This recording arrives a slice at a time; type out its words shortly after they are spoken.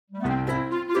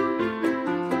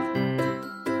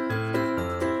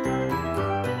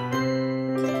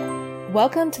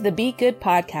Welcome to the Be Good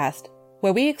podcast,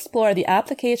 where we explore the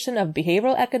application of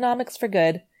behavioral economics for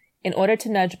good in order to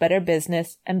nudge better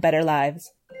business and better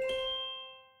lives.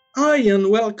 Hi, and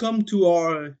welcome to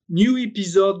our new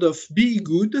episode of Be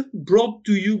Good, brought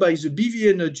to you by the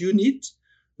BVN Unit,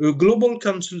 a global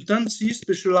consultancy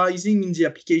specializing in the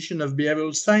application of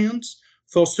behavioral science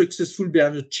for successful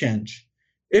behavior change.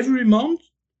 Every month,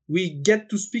 we get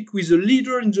to speak with a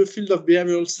leader in the field of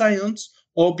behavioral science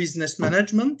or business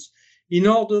management in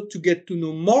order to get to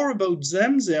know more about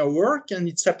them, their work, and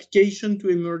its application to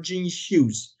emerging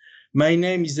issues. My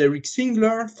name is Eric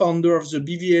Singler, founder of the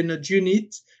BVN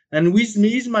Unit, and with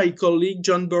me is my colleague,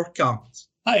 John Burkhardt.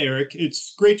 Hi, Eric.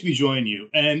 It's great to be joining you,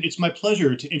 and it's my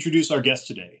pleasure to introduce our guest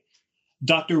today.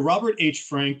 Dr. Robert H.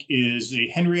 Frank is a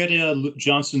Henrietta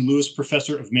Johnson Lewis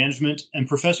Professor of Management and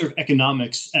Professor of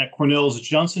Economics at Cornell's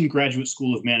Johnson Graduate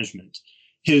School of Management.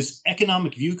 His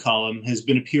Economic View column has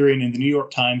been appearing in the New York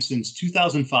Times since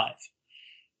 2005.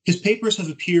 His papers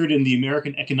have appeared in the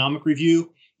American Economic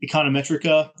Review,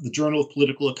 Econometrica, the Journal of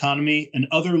Political Economy, and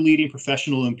other leading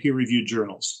professional and peer-reviewed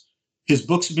journals. His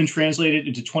books have been translated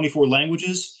into 24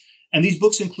 languages, and these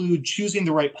books include Choosing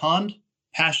the Right Pond,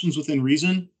 Passions Within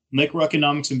Reason,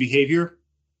 Microeconomics and Behavior,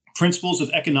 Principles of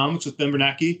Economics with Ben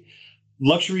Bernanke,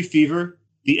 Luxury Fever,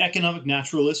 The Economic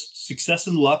Naturalist, Success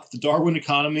and Luck, The Darwin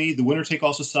Economy, The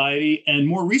Winner-Take-All Society, and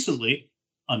more recently,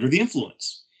 Under the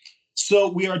Influence. So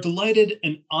we are delighted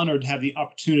and honored to have the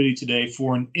opportunity today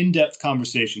for an in-depth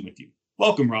conversation with you.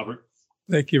 Welcome, Robert.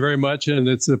 Thank you very much, and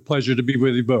it's a pleasure to be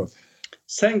with you both.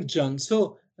 Thanks, John.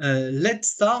 So let's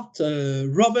start.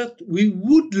 Robert, we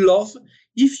would love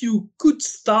if you could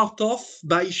start off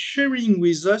by sharing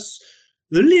with us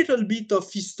a little bit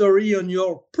of history on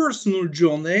your personal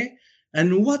journey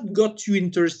and what got you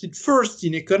interested first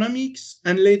in economics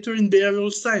and later in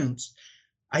behavioral science.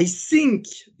 I think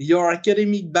your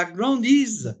academic background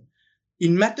is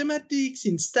in mathematics,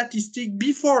 in statistics,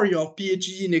 before your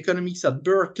PhD in economics at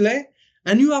Berkeley,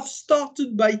 and you have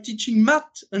started by teaching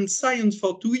math and science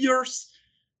for 2 years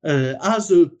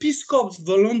as a Peace Corps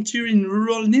volunteer in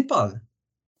rural Nepal.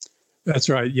 That's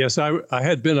right. Yes, I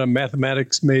had been a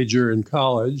mathematics major in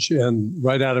college, and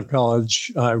right out of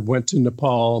college, I went to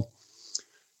Nepal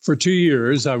for 2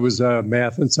 years. I was a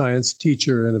math and science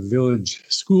teacher in a village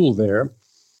school there.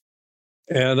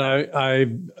 And I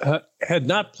had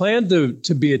not planned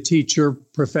to be a teacher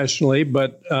professionally,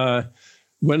 but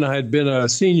when I had been a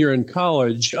senior in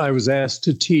college, I was asked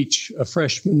to teach a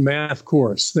freshman math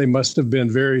course. They must have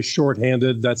been very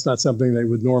shorthanded. That's not something they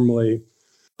would normally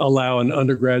allow an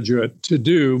undergraduate to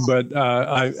do, but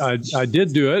I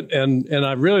did do it, and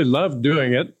I really loved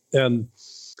doing it. And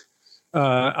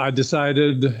I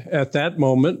decided at that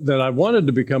moment that I wanted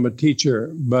to become a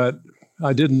teacher, but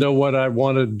I didn't know what I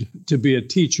wanted to be a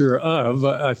teacher of.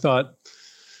 I thought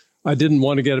I didn't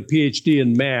want to get a PhD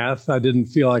in math. I didn't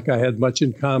feel like I had much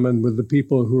in common with the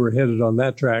people who were headed on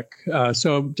that track.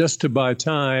 So just to buy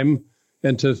time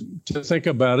and to think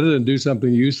about it and do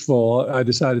something useful, I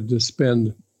decided to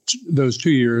spend those 2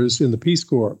 years in the Peace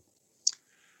Corps.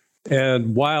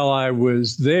 And while I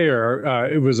was there,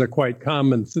 it was a quite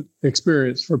common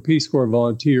experience for Peace Corps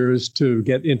volunteers to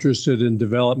get interested in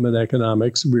development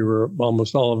economics. We were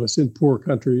almost all of us in poor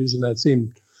countries, and that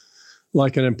seemed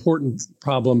like an important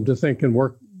problem to think and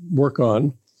work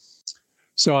on.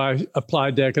 So I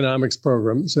applied to economics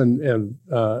programs, and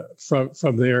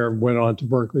from there went on to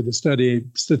Berkeley to study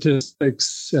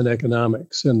statistics and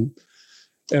economics. And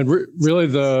really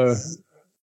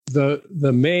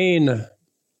the main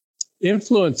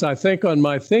influence, I think, on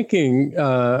my thinking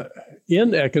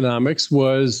in economics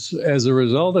was as a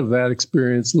result of that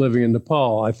experience living in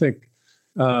Nepal. I think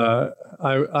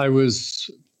I was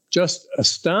just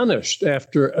astonished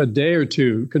after a day or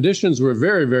two. Conditions were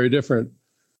very, very different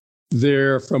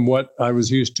there from what I was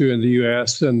used to in the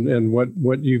U.S. and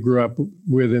what you grew up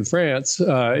with in France.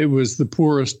 It was the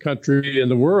poorest country in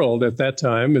the world at that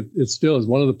time. It still is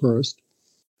one of the poorest.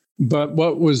 But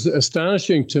what was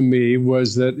astonishing to me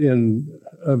was that in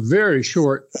a very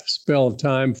short spell of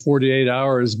time, 48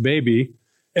 hours, maybe,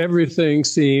 everything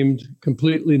seemed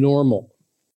completely normal.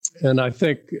 And I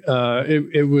think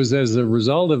it was as a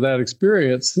result of that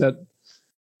experience that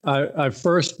I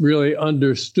first really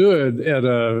understood at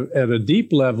a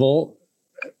deep level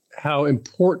how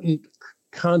important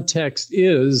context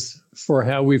is for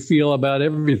how we feel about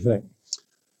everything.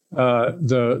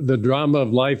 The drama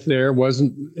of life there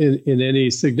wasn't in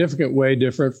any significant way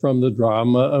different from the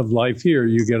drama of life here.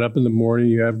 You get up in the morning,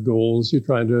 you have goals you're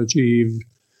trying to achieve.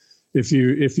 If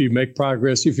you make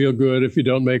progress, you feel good. If you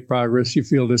don't make progress, you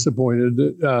feel disappointed.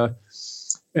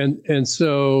 And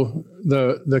so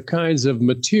the kinds of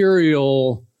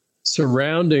material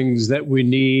surroundings that we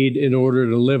need in order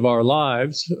to live our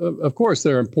lives, of course,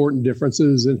 there are important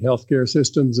differences in healthcare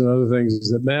systems and other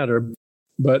things that matter.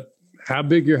 But how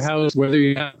big your house, whether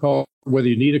you have a car, whether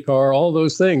you need a car, all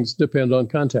those things depend on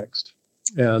context.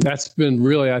 And that's been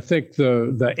really, I think,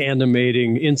 the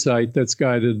animating insight that's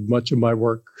guided much of my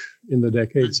work in the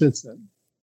decade since then.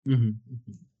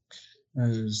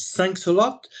 Mm-hmm. Thanks a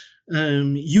lot.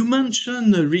 You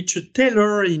mentioned Richard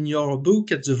Taylor in your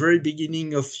book at the very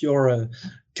beginning of your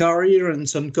career and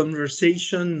some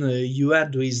conversation you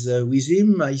had with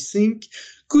him, I think.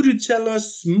 Could you tell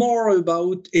us more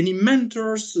about any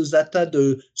mentors that had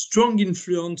a strong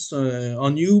influence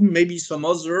on you, maybe some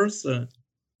others?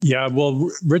 Yeah, well,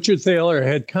 Richard Thaler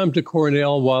had come to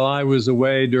Cornell while I was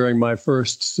away during my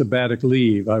first sabbatic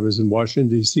leave. I was in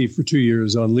Washington, D.C. for 2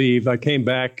 years on leave. I came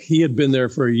back. He had been there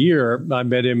for a year. I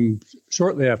met him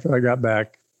shortly after I got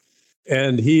back.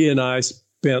 And he and I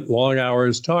spent long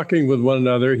hours talking with one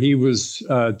another. He was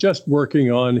just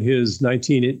working on his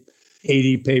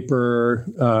 1980 paper.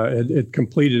 It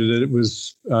completed it. It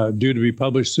was due to be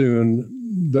published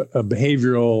soon, a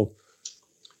behavioral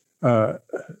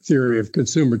theory of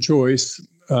consumer choice,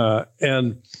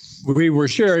 and we were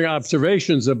sharing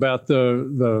observations about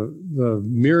the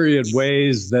myriad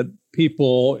ways that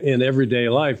people in everyday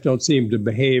life don't seem to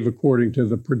behave according to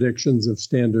the predictions of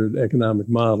standard economic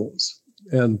models.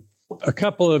 And a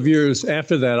couple of years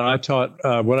after that, I taught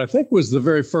what I think was the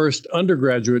very first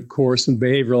undergraduate course in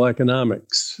behavioral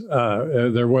economics.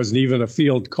 There wasn't even a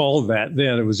field called that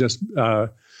then. It was just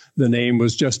the name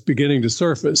was just beginning to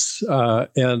surface.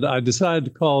 And I decided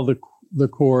to call the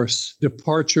course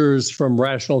Departures from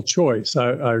Rational Choice.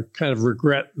 I kind of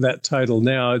regret that title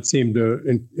now. It seemed to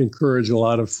encourage a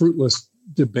lot of fruitless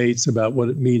debates about what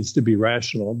it means to be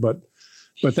rational. But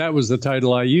that was the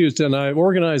title I used. And I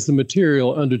organized the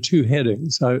material under two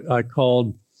headings. I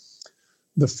called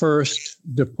the first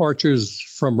Departures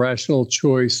from Rational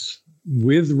Choice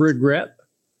with Regret.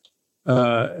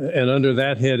 And under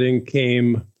that heading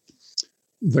came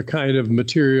the kind of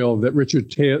material that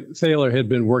Richard Thaler had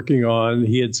been working on.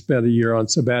 He had spent a year on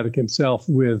sabbatic himself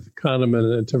with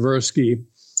Kahneman and Tversky,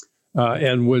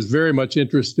 and was very much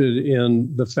interested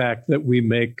in the fact that we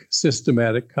make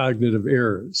systematic cognitive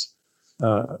errors.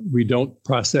 We don't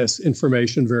process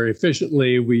information very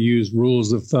efficiently. We use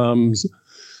rules of thumbs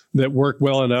that work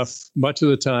well enough much of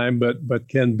the time, but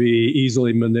can be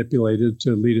easily manipulated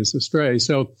to lead us astray.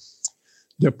 So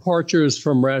departures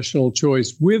from rational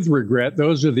choice with regret,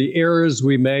 those are the errors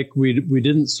we make. We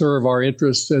didn't serve our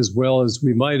interests as well as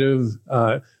we might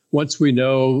have. Once we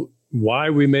know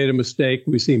why we made a mistake,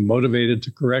 we seem motivated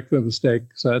to correct the mistake.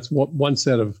 So that's one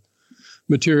set of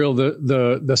material.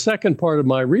 The second part of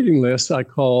my reading list I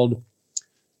called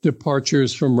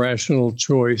Departures from Rational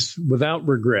Choice Without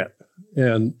Regret.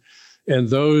 And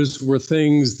those were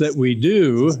things that we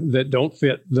do that don't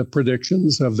fit the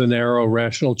predictions of the narrow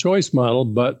rational choice model,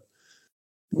 but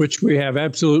which we have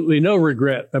absolutely no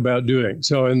regret about doing.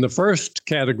 So in the first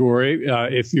category,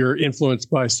 if you're influenced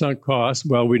by sunk costs,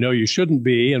 well, we know you shouldn't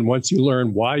be. And once you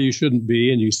learn why you shouldn't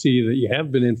be and you see that you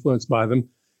have been influenced by them,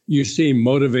 you seem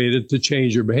motivated to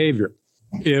change your behavior.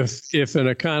 If an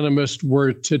economist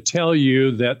were to tell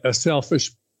you that a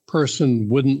selfish person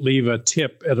wouldn't leave a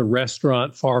tip at a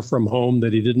restaurant far from home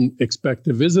that he didn't expect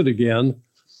to visit again,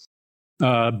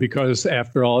 because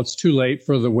after all, it's too late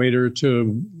for the waiter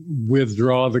to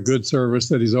withdraw the good service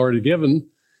that he's already given,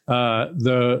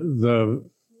 the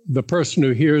person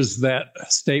who hears that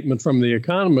statement from the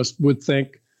economist would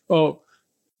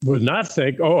not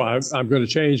think, I'm going to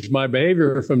change my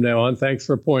behavior from now on. Thanks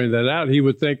for pointing that out. He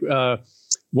would think,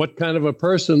 what kind of a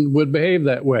person would behave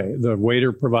that way? The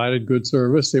waiter provided good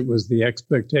service. It was the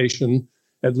expectation,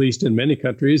 at least in many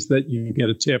countries, that you get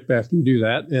a tip after you do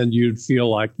that, and you'd feel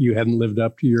like you hadn't lived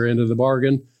up to your end of the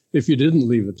bargain if you didn't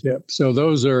leave a tip. So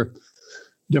those are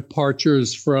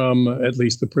departures from at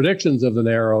least the predictions of the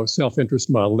narrow self-interest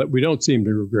model that we don't seem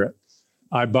to regret.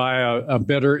 I buy a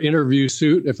better interview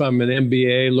suit if I'm an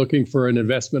MBA looking for an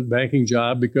investment banking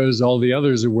job because all the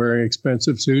others are wearing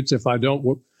expensive suits. If I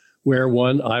don't wear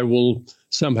one, I will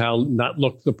somehow not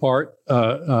look the part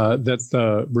that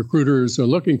the recruiters are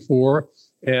looking for.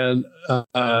 And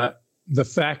the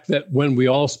fact that when we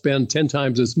all spend 10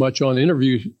 times as much on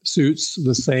interview suits,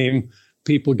 the same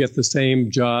people get the same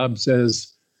jobs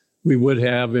as we would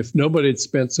have if nobody had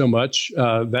spent so much,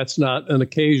 that's not an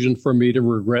occasion for me to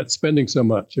regret spending so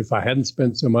much. If I hadn't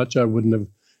spent so much, I wouldn't have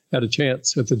had a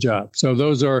chance at the job. So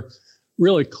those are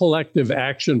really collective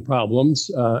action problems,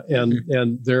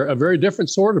 and they're a very different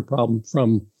sort of problem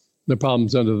from the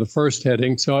problems under the first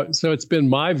heading. So it's been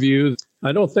my view.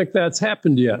 I don't think that's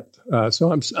happened yet.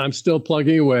 So I'm still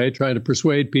plugging away, trying to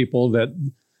persuade people that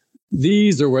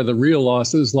these are where the real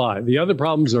losses lie. The other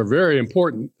problems are very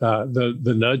important.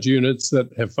 The nudge units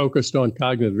that have focused on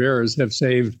cognitive errors have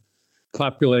saved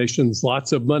populations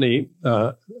lots of money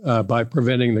by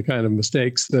preventing the kind of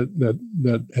mistakes that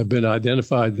have been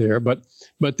identified there. But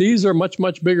these are much,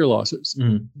 much bigger losses.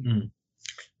 Mm-hmm.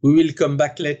 We will come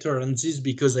back later on this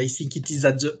because I think it is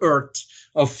at the heart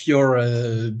of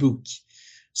your book.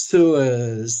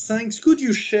 So thanks. Could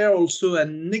you share also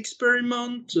an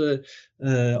experiment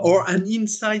or an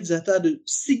insight that had a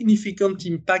significant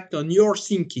impact on your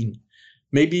thinking?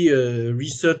 Maybe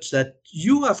research that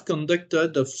you have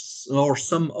conducted or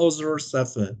some others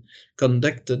have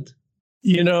conducted?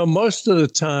 Most of the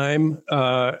time,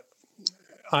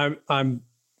 I'm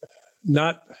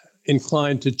not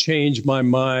inclined to change my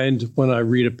mind when I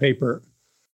read a paper.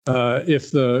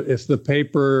 If the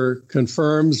paper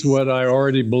confirms what I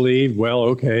already believe, well,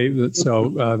 okay,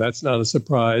 so that's not a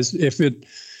surprise. If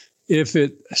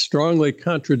it strongly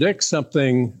contradicts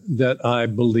something that I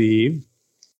believe,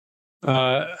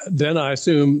 then I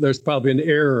assume there's probably an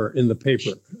error in the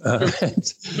paper.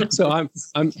 So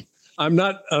I'm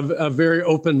not a very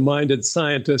open-minded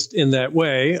scientist in that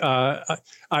way.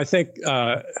 I think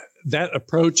that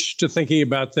approach to thinking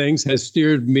about things has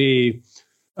steered me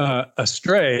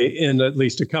astray in at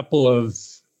least a couple of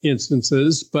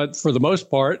instances, but for the most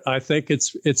part, I think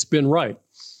it's been right.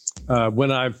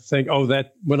 When I think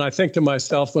to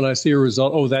myself, when I see a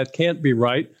result, that can't be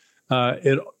right,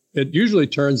 it usually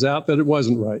turns out that it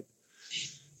wasn't right.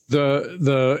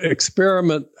 The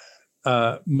experiment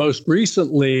most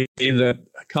recently that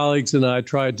colleagues and I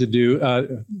tried to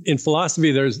do in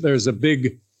philosophy, there's a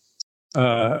big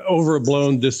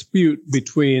overblown dispute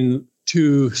between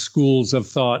two schools of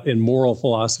thought in moral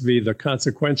philosophy. The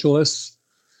consequentialists,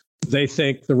 they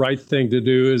think the right thing to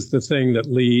do is the thing that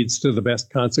leads to the best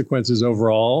consequences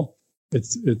overall.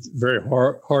 It's very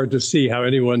hard to see how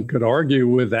anyone could argue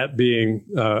with that being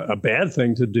a bad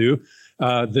thing to do.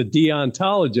 The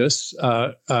deontologists,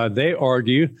 they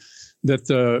argue that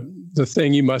the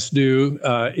thing you must do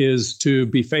is to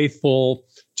be faithful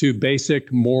to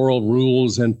basic moral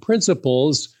rules and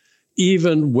principles,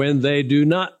 even when they do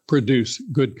not produce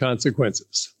good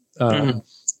consequences.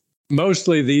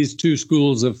 Mostly these two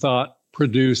schools of thought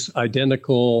produce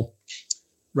identical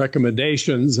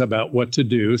recommendations about what to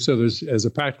do. So as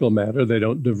a practical matter, they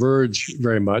don't diverge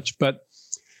very much. But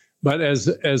as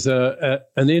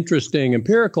an interesting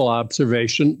empirical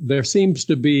observation, there seems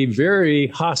to be very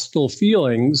hostile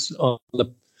feelings on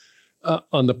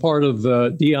the part of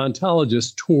the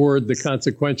deontologists toward the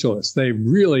consequentialists. They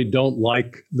really don't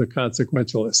like the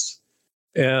consequentialists.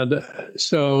 And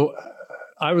so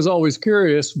I was always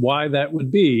curious why that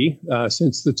would be,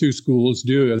 since the two schools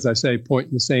do, as I say, point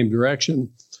in the same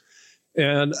direction.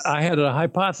 And I had a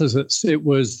hypothesis. It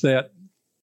was that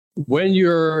when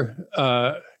you're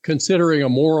considering a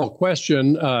moral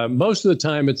question, most of the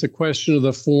time it's a question of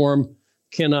the form,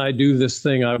 can I do this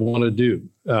thing I want to do?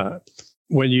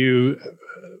 When you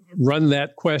run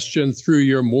that question through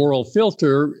your moral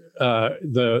filter,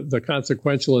 the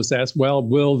consequentialist asks, well,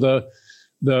 will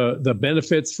the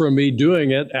benefits from me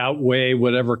doing it outweigh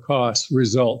whatever costs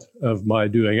result of my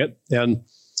doing it? And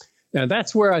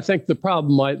that's where I think the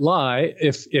problem might lie.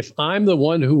 If I'm the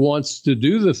one who wants to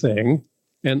do the thing,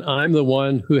 and I'm the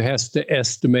one who has to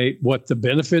estimate what the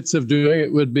benefits of doing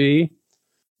it would be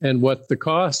and what the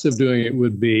costs of doing it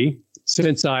would be,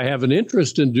 since I have an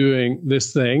interest in doing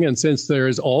this thing, and since there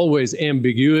is always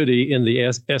ambiguity in the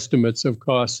estimates of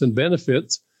costs and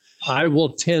benefits, I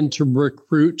will tend to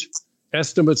recruit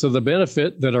estimates of the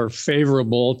benefit that are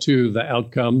favorable to the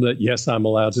outcome that, yes, I'm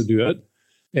allowed to do it,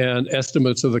 and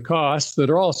estimates of the costs that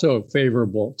are also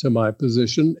favorable to my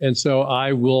position. And so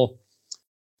I will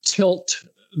tilt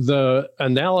the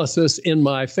analysis in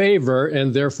my favor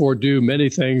and therefore do many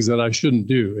things that I shouldn't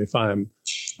do if I'm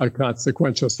a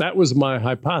consequentialist. That was my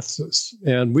hypothesis.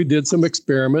 And we did some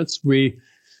experiments. We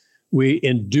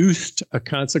induced a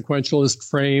consequentialist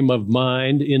frame of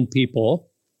mind in people,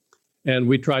 and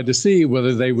we tried to see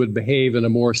whether they would behave in a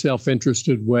more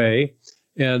self-interested way.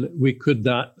 And we could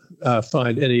not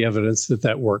find any evidence that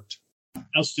that worked.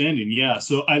 Outstanding. Yeah.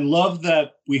 So I love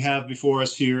that we have before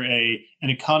us here an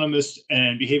economist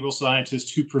and behavioral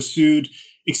scientist who pursued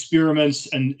experiments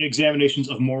and examinations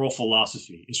of moral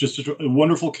philosophy. It's just a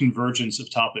wonderful convergence of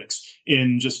topics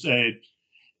in just an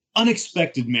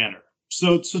unexpected manner.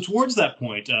 So towards that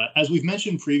point, as we've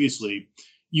mentioned previously,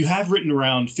 you have written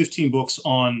around 15 books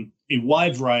on a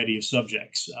wide variety of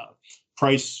subjects,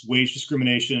 price, wage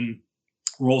discrimination,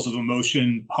 roles of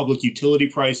emotion, public utility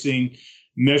pricing,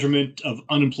 measurement of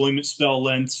unemployment spell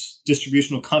lengths,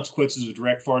 distributional consequences of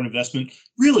direct foreign investment.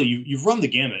 Really, you've run the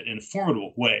gamut in a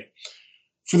formidable way.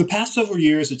 For the past several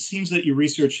years, it seems that your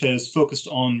research has focused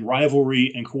on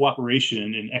rivalry and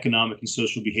cooperation in economic and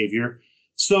social behavior.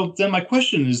 So then my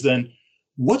question is then,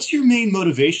 what's your main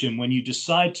motivation when you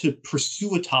decide to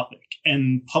pursue a topic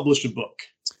and publish a book?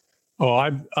 Oh,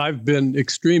 I've been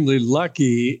extremely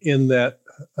lucky in that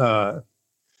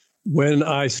when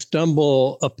I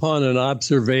stumble upon an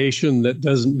observation that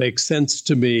doesn't make sense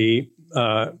to me,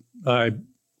 I,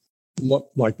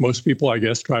 like most people, I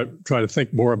guess, try to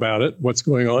think more about it, what's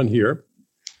going on here.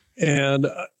 And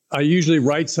I usually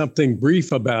write something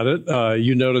brief about it.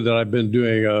 You noted that I've been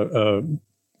doing a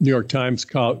New York Times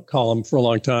column for a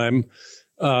long time.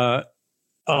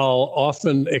 I'll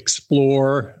often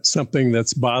explore something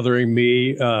that's bothering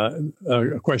me,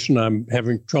 a question I'm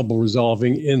having trouble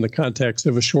resolving in the context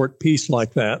of a short piece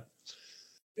like that.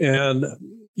 And,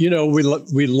 you know,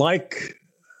 we like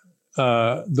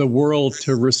the world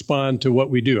to respond to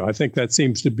what we do. I think that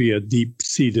seems to be a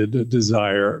deep-seated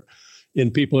desire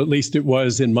in people. At least it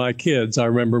was in my kids. I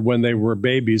remember when they were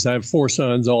babies. I have 4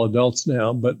 sons, all adults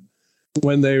now, but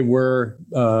when they were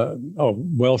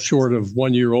well short of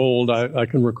 1 year old, I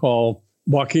can recall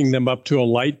walking them up to a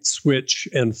light switch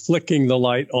and flicking the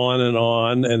light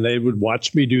on, and they would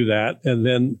watch me do that. And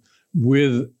then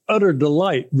with utter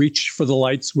delight, reach for the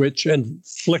light switch and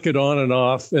flick it on and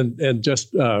off and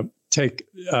just take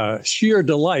sheer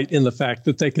delight in the fact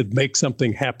that they could make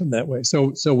something happen that way.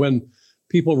 So when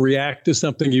people react to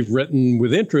something you've written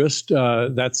with interest,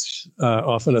 that's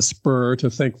often a spur to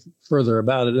think further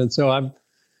about it. And so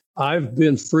I've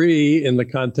been free in the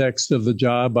context of the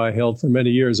job I held for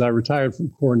many years. I retired from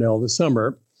Cornell this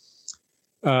summer.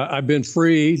 I've been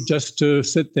free just to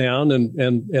sit down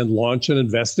and launch an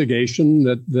investigation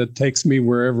that takes me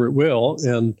wherever it will.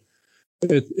 And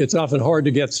it's often hard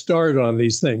to get started on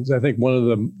these things. I think one of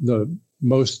the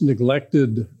most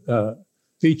neglected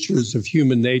features of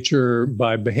human nature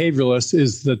by behavioralists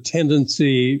is the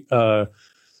tendency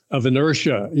of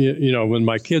inertia. You know, when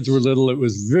my kids were little, it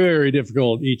was very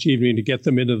difficult each evening to get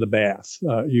them into the bath.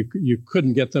 You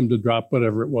couldn't get them to drop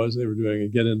whatever it was they were doing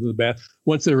and get into the bath.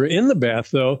 Once they were in the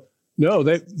bath, though, no,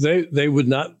 they would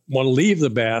not want to leave the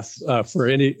bath for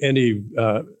any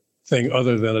thing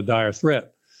other than a dire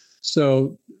threat.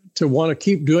 So to want to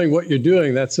keep doing what you're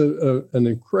doing, that's an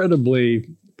incredibly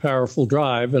powerful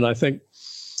drive. And I think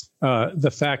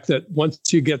the fact that once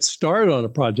you get started on a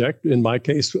project, in my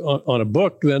case, on a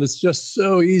book, then it's just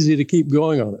so easy to keep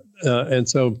going on it. And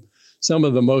so some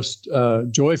of the most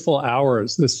joyful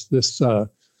hours,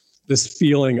 this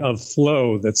feeling of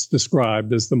flow that's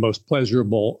described as the most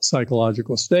pleasurable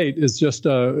psychological state is just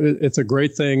it's a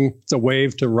great thing. It's a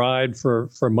wave to ride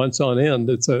for months on end.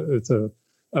 It's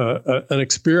an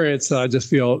experience that I just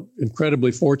feel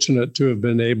incredibly fortunate to have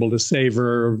been able to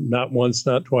savor, not once,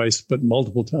 not twice, but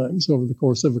multiple times over the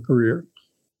course of a career.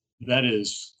 That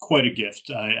is quite a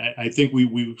gift. I think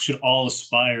we should all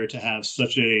aspire to have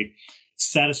such a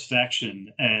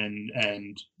satisfaction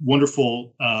and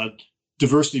wonderful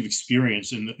diversity of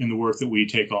experience in the work that we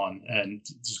take on. And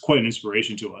it's quite an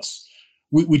inspiration to us.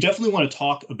 We definitely want to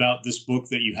talk about this book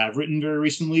that you have written very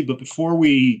recently. But before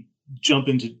we jump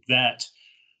into that,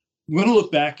 we're going to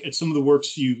look back at some of the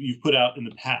works you've put out in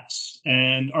the past.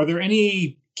 And are there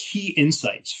any key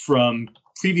insights from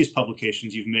previous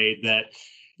publications you've made that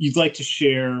you'd like to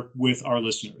share with our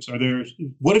listeners?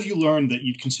 What have you learned that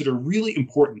you'd consider really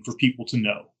important for people to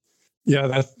know?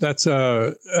 Yeah, that's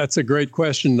a great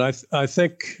question. I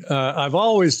think I've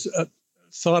always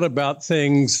thought about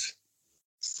things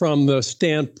from the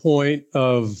standpoint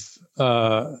of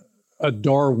a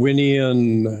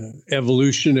Darwinian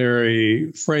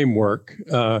evolutionary framework,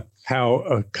 how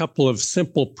a couple of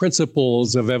simple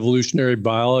principles of evolutionary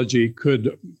biology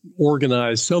could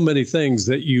organize so many things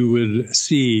that you would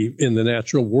see in the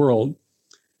natural world.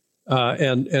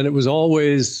 And it was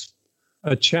always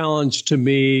a challenge to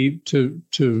me to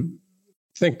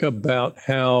think about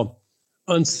how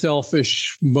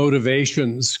unselfish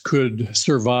motivations could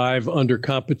survive under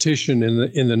competition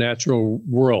in the natural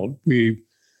world.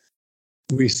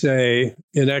 We say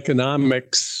in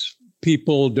economics,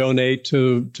 people donate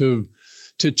to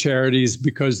charities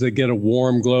because they get a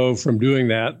warm glow from doing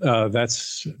that.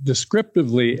 That's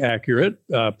descriptively accurate.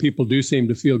 People do seem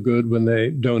to feel good when they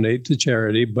donate to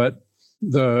charity, but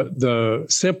the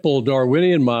simple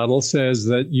Darwinian model says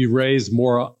that you raise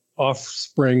more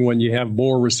offspring when you have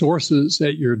more resources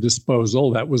at your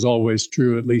disposal. That was always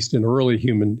true, at least in early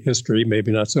human history,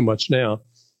 maybe not so much now.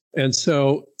 And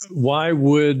so why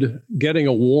would getting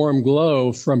a warm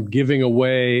glow from giving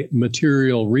away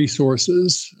material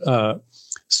resources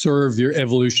serve your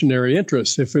evolutionary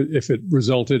interests if it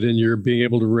resulted in your being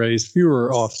able to raise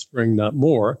fewer offspring, not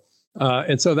more?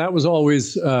 And so that was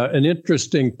always an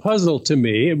interesting puzzle to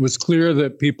me. It was clear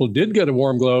that people did get a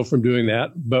warm glow from doing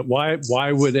that, but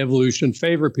why would evolution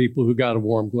favor people who got a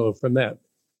warm glow from that?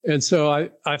 And so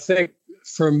I think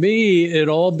for me, it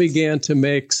all began to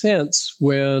make sense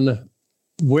when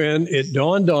it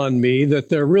dawned on me that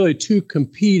there are really two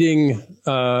competing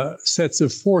sets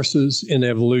of forces in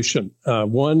evolution.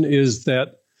 One is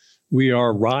that we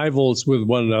are rivals with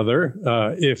one another.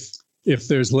 If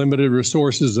there's limited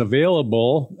resources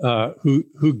available,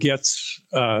 who gets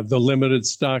the limited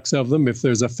stocks of them? If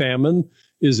there's a famine,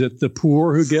 is it the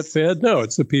poor who get fed? No,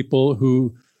 it's the people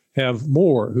who have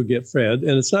more who get fed.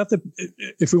 And it's not that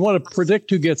if we want to predict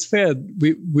who gets fed,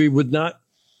 we would not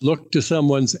look to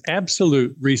someone's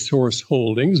absolute resource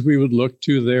holdings. We would look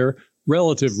to their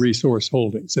relative resource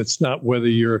holdings. It's not whether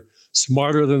you're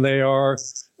smarter than they are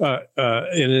in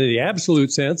the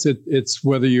absolute sense. It's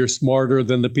whether you're smarter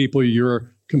than the people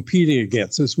you're competing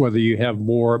against. It's whether you have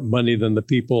more money than the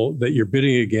people that you're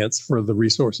bidding against for the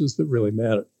resources that really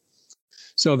matter.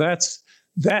 So that's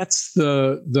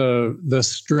the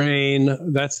strain.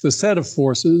 That's the set of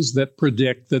forces that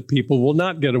predict that people will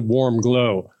not get a warm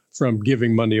glow from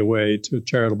giving money away to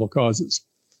charitable causes.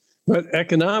 But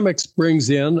economics brings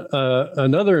in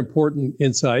another important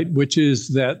insight, which is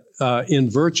that in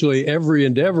virtually every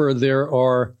endeavor, there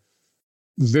are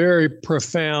very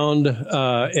profound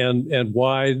and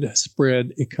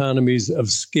widespread economies of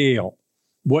scale.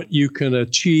 What you can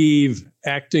achieve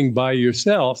acting by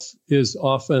yourself is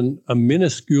often a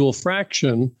minuscule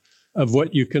fraction of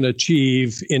what you can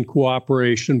achieve in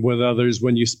cooperation with others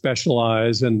when you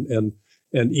specialize and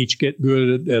each get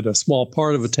good at a small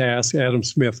part of a task. Adam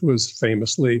Smith was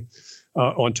famously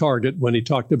on target when he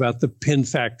talked about the pin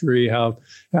factory, how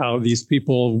these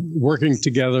people working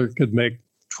together could make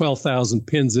 12,000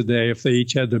 pins a day. If they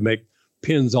each had to make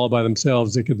pins all by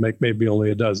themselves, they could make maybe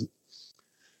only a dozen.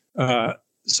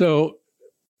 So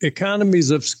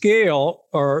economies of scale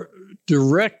are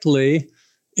directly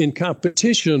in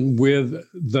competition with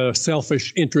the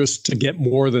selfish interest to get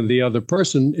more than the other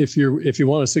person. If you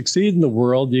want to succeed in the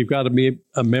world, you've got to be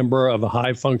a member of a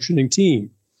high-functioning team.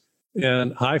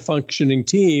 And high-functioning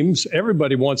teams,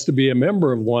 everybody wants to be a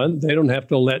member of one. They don't have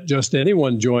to let just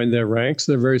anyone join their ranks.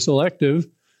 They're very selective.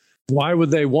 Why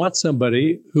would they want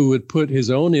somebody who would put his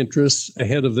own interests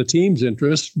ahead of the team's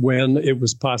interests when it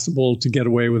was possible to get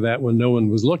away with that when no one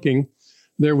was looking?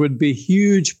 There would be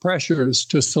huge pressures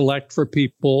to select for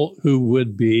people who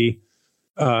would be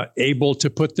able to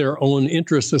put their own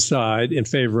interests aside in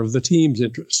favor of the team's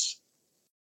interests.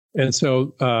 And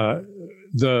so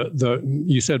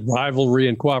you said rivalry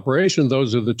and cooperation;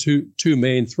 those are the two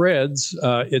main threads.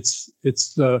 It's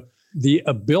the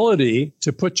ability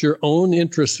to put your own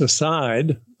interests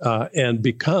aside and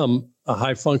become a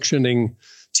high-functioning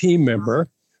team member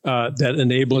that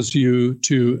enables you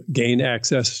to gain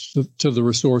access to the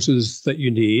resources that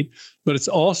you need. But it's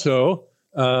also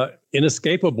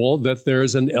inescapable that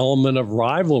there's an element of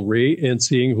rivalry in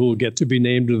seeing who will get to be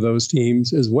named to those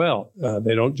teams as well.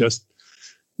 They don't just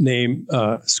name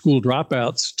school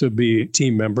dropouts to be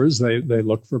team members. They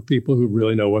look for people who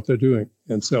really know what they're doing.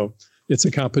 And so it's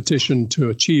a competition to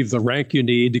achieve the rank you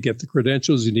need, to get the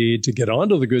credentials you need, to get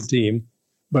onto the good team.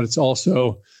 But it's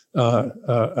also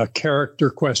a character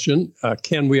question.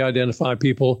 Can we identify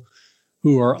people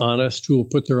who are honest, who will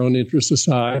put their own interests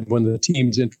aside when the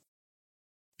team's interests?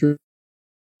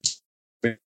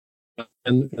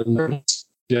 And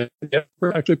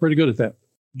we're actually pretty good at that.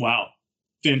 Wow.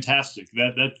 Fantastic.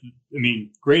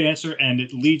 Great answer. And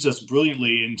it leads us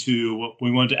brilliantly into what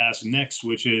we wanted to ask next,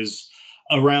 which is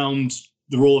around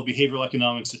the role of behavioral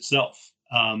economics itself.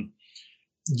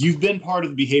 You've been part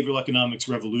of the behavioral economics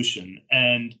revolution,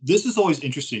 and this is always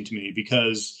interesting to me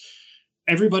because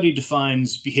everybody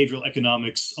defines behavioral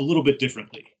economics a little bit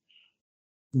differently.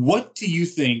 What do you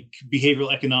think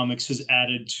behavioral economics has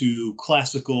added to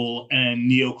classical and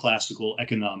neoclassical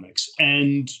economics?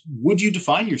 And would you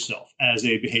define yourself as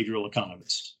a behavioral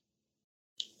economist?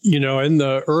 You know, in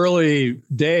the early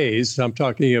days, I'm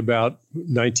talking about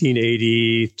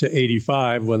 1980 to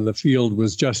 85, when the field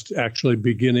was just actually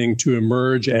beginning to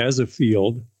emerge as a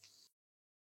field.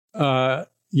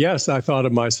 Yes, I thought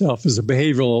of myself as a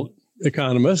behavioral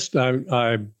economist.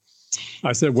 I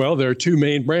said, well, there are two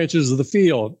main branches of the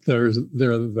field. There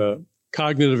the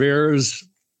cognitive errors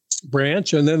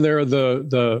branch, and then there are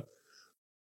the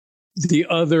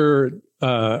other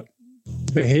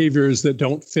behaviors that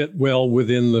don't fit well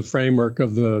within the framework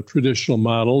of the traditional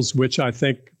models, which I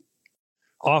think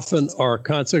often are a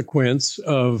consequence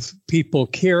of people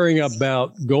caring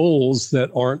about goals that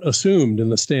aren't assumed in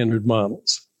the standard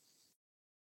models.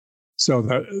 So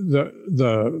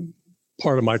the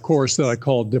part of my course that I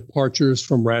call Departures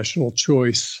from Rational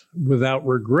Choice Without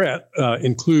Regret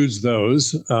includes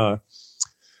those.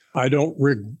 I don't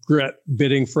regret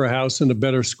bidding for a house in a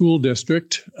better school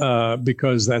district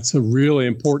because that's a really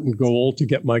important goal to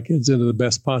get my kids into the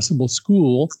best possible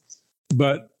school.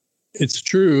 But it's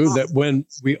true that when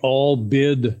we all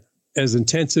bid as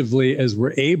intensively as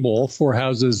we're able for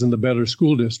houses in the better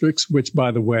school districts, which,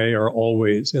 by the way, are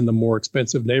always in the more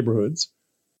expensive neighborhoods,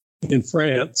 in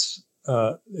France,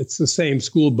 it's the same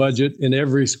school budget in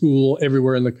every school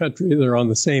everywhere in the country. They're on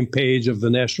the same page of the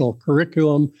national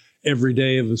curriculum every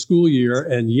day of the school year,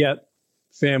 and yet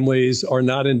families are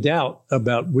not in doubt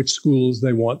about which schools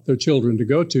they want their children to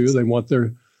go to. They want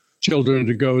their children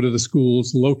to go to the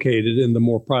schools located in the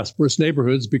more prosperous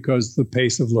neighborhoods because the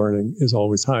pace of learning is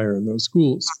always higher in those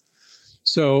schools.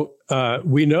 So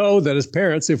we know that as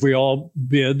parents, if we all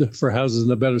bid for houses in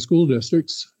the better school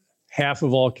districts, half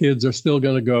of all kids are still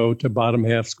going to go to bottom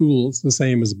half schools, the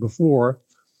same as before.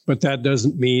 But that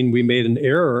doesn't mean we made an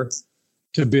error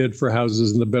to bid for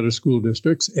houses in the better school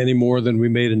districts any more than we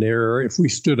made an error if we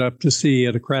stood up to see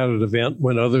at a crowded event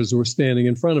when others were standing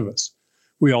in front of us.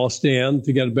 We all stand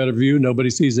to get a better view. Nobody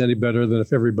sees any better than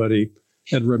if everybody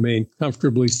had remained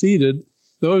comfortably seated.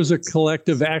 Those are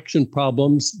collective action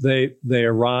problems. They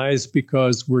arise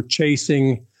because we're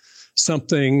chasing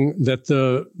something that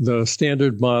the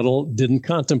standard model didn't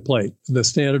contemplate. The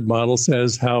standard model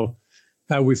says how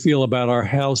we feel about our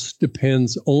house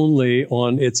depends only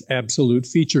on its absolute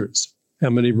features. How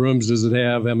many rooms does it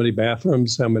have? How many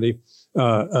bathrooms? How many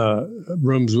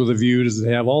rooms with a view does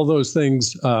it have? All those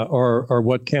things are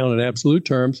what count in absolute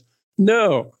terms.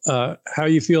 No, how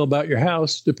you feel about your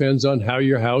house depends on how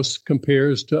your house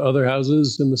compares to other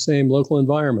houses in the same local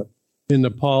environment. In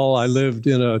Nepal, I lived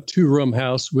in a 2-room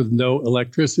house with no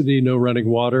electricity, no running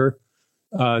water.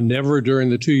 Never during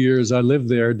the 2 years I lived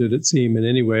there did it seem in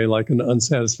any way like an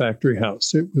unsatisfactory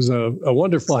house. It was a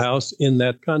wonderful house in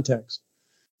that context.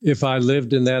 If I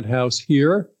lived in that house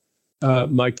here,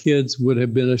 my kids would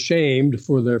have been ashamed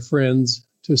for their friends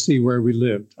to see where we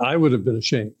lived. I would have been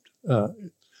ashamed.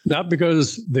 Not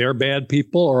because they're bad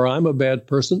people or I'm a bad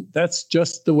person. That's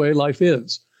just the way life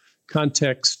is.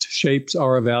 Context shapes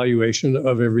our evaluation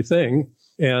of everything.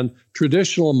 And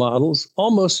traditional models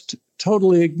almost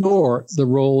totally ignore the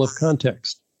role of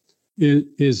context.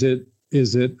 Is it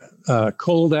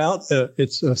cold out?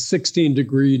 It's a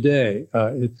 16-degree day.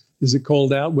 Is it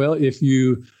cold out? Well, if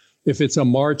it's a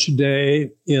March day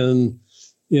in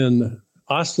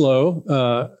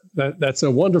Oslo, that's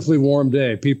a wonderfully warm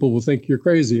day. People will think you're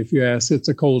crazy if you ask. It's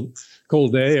a cold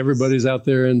day. Everybody's out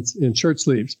there in shirt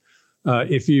sleeves.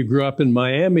 If you grew up in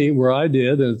Miami, where I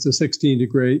did, and it's a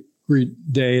 16-degree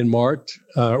day in March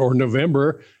or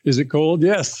November, is it cold?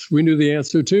 Yes, we knew the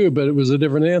answer too, but it was a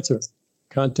different answer.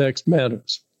 Context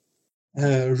matters.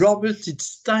 Robert,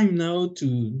 it's time now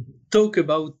to talk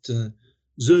about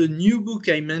the new book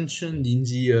I mentioned in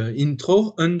the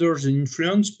intro, Under the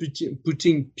Influence,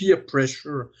 Putting Peer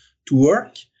Pressure to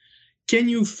Work. Can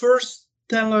you first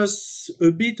tell us a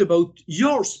bit about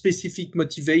your specific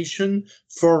motivation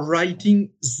for writing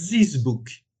this book?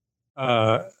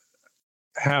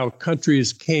 How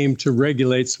countries came to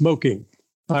regulate smoking.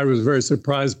 I was very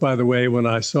surprised, by the way, when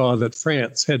I saw that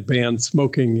France had banned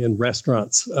smoking in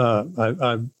restaurants.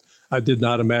 I did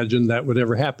not imagine that would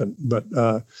ever happen, but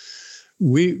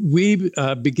we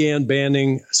began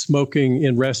banning smoking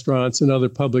in restaurants and other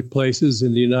public places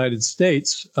in the United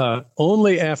States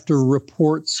only after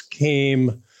reports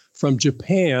came from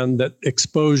Japan that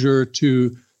exposure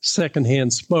to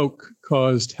secondhand smoke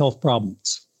caused health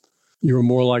problems. You were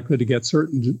more likely to get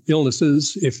certain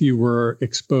illnesses if you were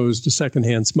exposed to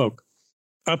secondhand smoke.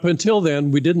 Up until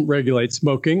then, we didn't regulate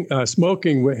smoking.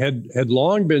 Smoking had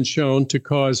long been shown to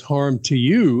cause harm to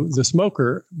you, the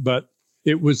smoker, but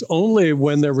it was only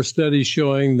when there were studies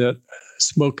showing that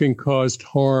smoking caused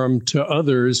harm to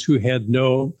others who had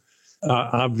no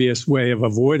obvious way of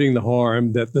avoiding the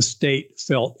harm that the state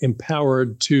felt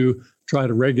empowered to try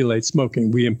to regulate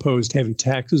smoking. We imposed heavy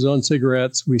taxes on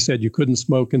cigarettes. We said you couldn't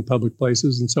smoke in public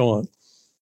places and so on.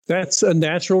 That's a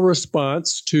natural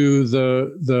response to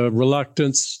the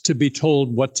reluctance to be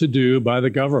told what to do by the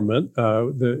government.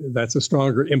 That's a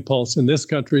stronger impulse in this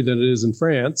country than it is in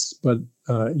France, but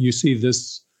you see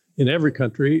this in every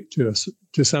country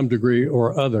to some degree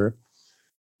or other.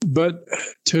 But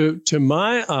to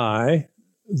my eye,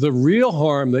 the real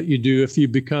harm that you do if you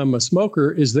become a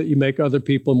smoker is that you make other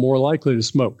people more likely to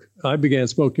smoke. I began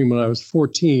smoking when I was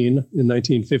 14 in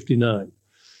 1959.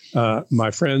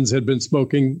 My friends had been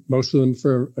smoking, most of them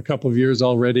for a couple of years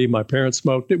already. My parents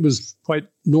smoked. It was quite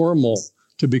normal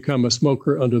to become a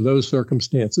smoker under those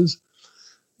circumstances.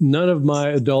 None of my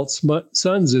adult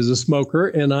sons is a smoker,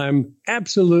 and I'm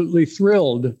absolutely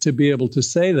thrilled to be able to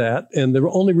say that. And the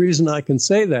only reason I can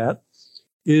say that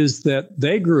is that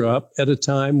they grew up at a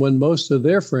time when most of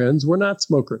their friends were not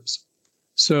smokers.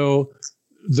 So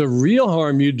the real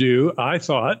harm you do, I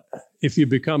thought, if you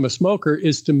become a smoker,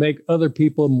 is to make other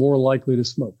people more likely to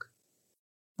smoke.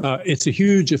 It's a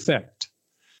huge effect.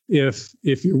 If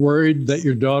you're worried that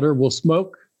your daughter will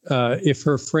smoke, if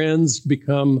her friends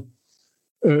become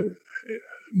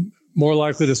more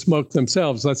likely to smoke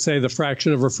themselves, let's say the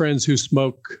fraction of her friends who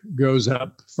smoke goes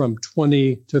up from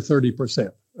 20 to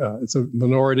 30%. It's a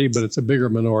minority, but it's a bigger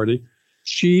minority.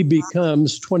 She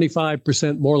becomes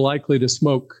 25% more likely to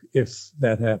smoke if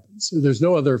that happens. So there's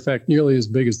no other effect nearly as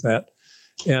big as that.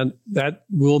 And that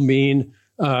will mean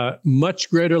much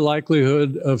greater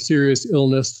likelihood of serious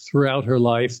illness throughout her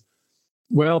life.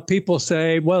 Well, people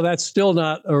say, well, that's still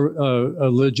not a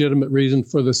legitimate reason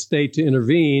for the state to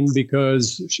intervene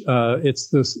because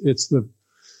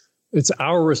it's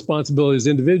our responsibility as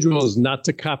individuals not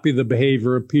to copy the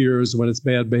behavior of peers when it's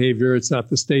bad behavior. It's not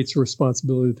the state's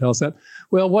responsibility to tell us that.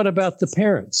 Well, what about the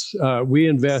parents? We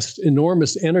invest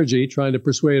enormous energy trying to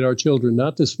persuade our children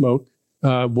not to smoke.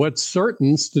 What's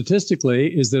certain statistically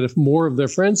is that if more of their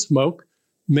friends smoke,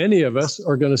 many of us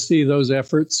are going to see those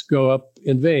efforts go up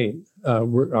in vain.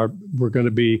 We're going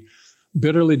to be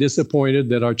bitterly disappointed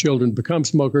that our children become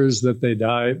smokers, that they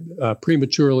die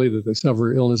prematurely, that they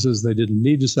suffer illnesses they didn't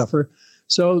need to suffer.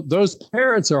 So those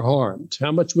parents are harmed.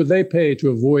 How much would they pay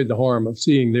to avoid the harm of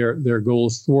seeing their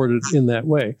goals thwarted in that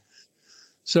way?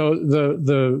 So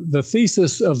the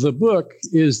thesis of the book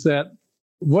is that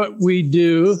what we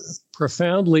do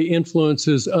profoundly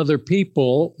influences other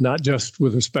people, not just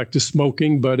with respect to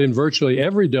smoking, but in virtually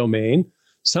every domain,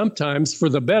 sometimes for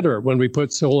the better. When we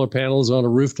put solar panels on our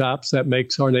rooftops, that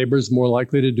makes our neighbors more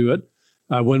likely to do it.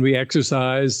 When we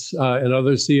exercise and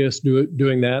others see us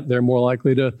doing that, they're more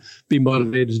likely to be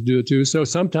motivated to do it too. So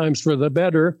sometimes for the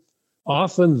better,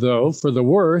 often though, for the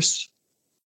worse,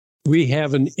 we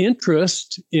have an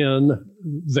interest in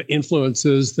the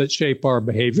influences that shape our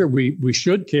behavior. We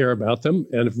should care about them.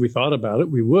 And if we thought about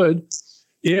it, we would.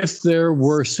 If there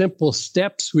were simple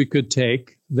steps we could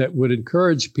take that would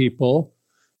encourage people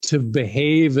to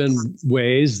behave in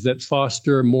ways that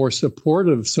foster more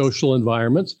supportive social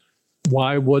environments,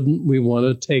 why wouldn't we want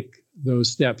to take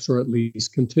those steps, or at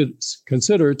least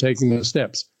consider taking those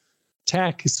steps?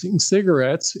 Taxing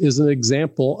cigarettes is an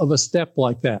example of a step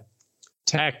like that.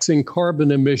 Taxing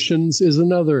carbon emissions is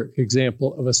another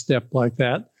example of a step like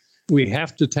that. We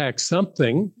have to tax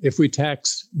something. If we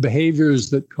tax behaviors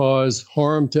that cause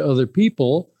harm to other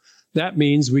people, that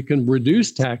means we can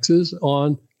reduce taxes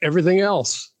on everything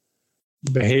else.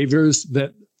 Behaviors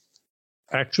that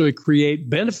actually create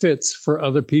benefits for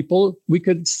other people, we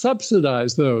could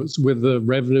subsidize those with the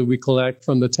revenue we collect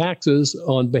from the taxes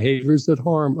on behaviors that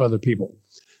harm other people.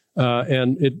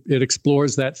 And it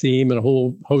explores that theme in a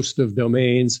whole host of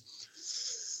domains.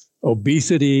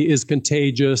 Obesity is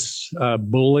contagious.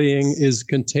 Bullying is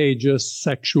contagious.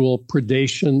 Sexual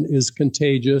predation is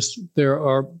contagious.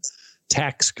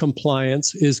 Tax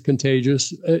compliance is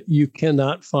contagious. You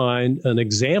cannot find an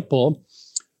example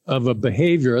of a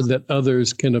behavior that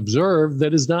others can observe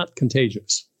that is not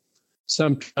contagious.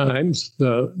 Sometimes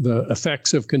the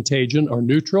effects of contagion are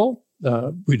neutral.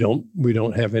 We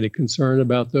don't have any concern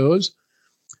about those.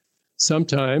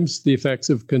 Sometimes the effects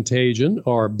of contagion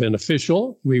are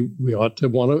beneficial. We ought to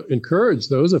want to encourage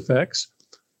those effects.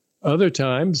 Other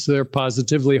times they're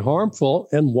positively harmful,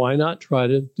 and why not try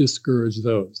to discourage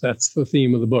those? That's the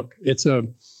theme of the book. It's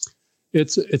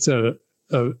a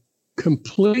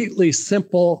completely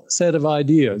simple set of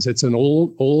ideas. It's an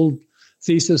old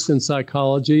thesis in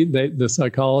psychology. The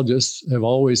psychologists have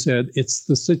always said it's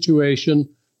the situation,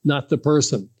 not the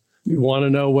person. You want to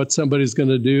know what somebody's going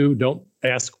to do, don't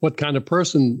ask what kind of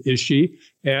person is she.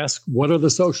 Ask what are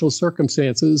the social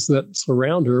circumstances that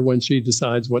surround her when she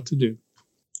decides what to do.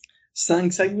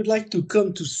 Thanks. I would like to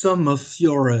come to some of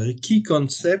your key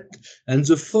concepts. And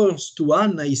the first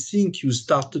one, I think you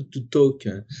started to talk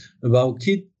about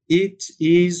it. It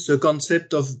is the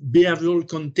concept of behavioral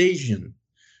contagion.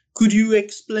 Could you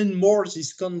explain more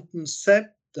this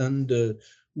concept and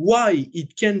why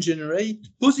it can generate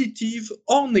positive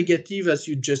or negative, as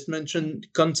you just mentioned,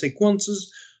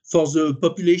 consequences for the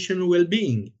population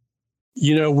well-being?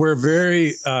 We're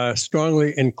very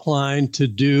strongly inclined to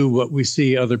do what we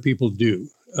see other people do.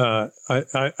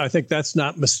 I think that's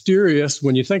not mysterious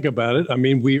when you think about it. I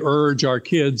mean, we urge our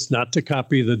kids not to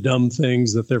copy the dumb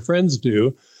things that their friends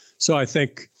do. So I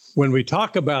think when we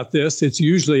talk about this, it's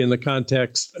usually in the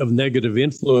context of negative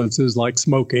influences like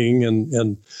smoking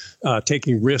and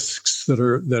taking risks that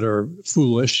are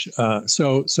foolish.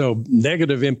 So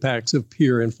negative impacts of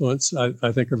peer influence,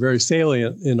 I think, are very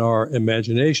salient in our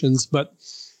imaginations. But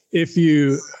if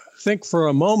you think for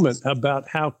a moment about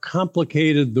how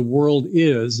complicated the world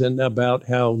is and about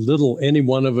how little any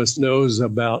one of us knows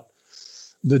about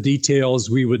the details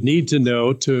we would need to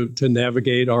know to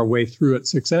navigate our way through it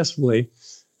successfully,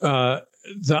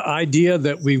 the idea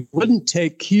that we wouldn't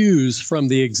take cues from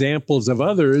the examples of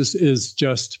others is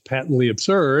just patently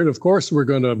absurd. Of course, we're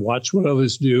going to watch what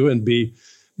others do and be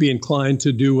inclined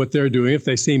to do what they're doing if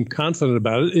they seem confident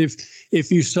about it.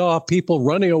 If you saw people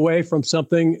running away from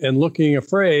something and looking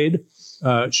afraid,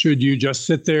 should you just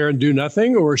sit there and do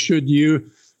nothing, or should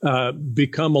you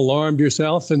become alarmed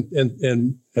yourself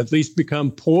and at least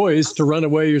become poised to run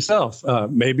away yourself?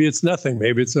 Maybe it's nothing.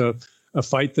 Maybe it's a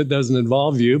fight that doesn't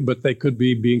involve you, but they could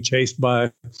be being chased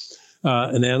by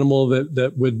an animal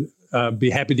that would be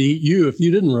happy to eat you if you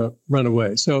didn't run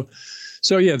away. So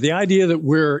yeah, the idea that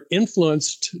we're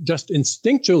influenced just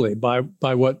instinctually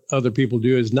by what other people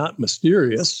do is not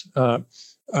mysterious.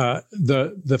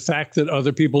 The fact that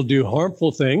other people do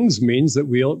harmful things means that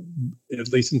we'll,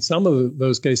 at least in some of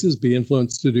those cases, be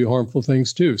influenced to do harmful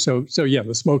things too. So yeah,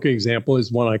 the smoking example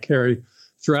is one I carry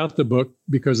throughout the book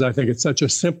because I think it's such a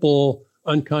simple,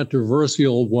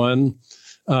 uncontroversial one.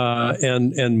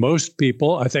 And most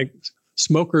people, I think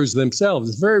smokers themselves,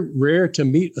 it's very rare to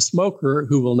meet a smoker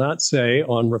who will not say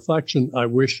on reflection, I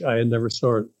wish I had never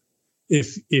started.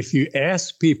 If you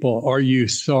ask people, are you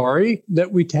sorry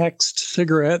that we taxed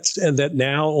cigarettes and that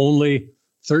now only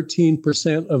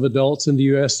 13% of adults in the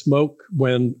U.S. smoke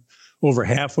when over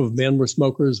half of men were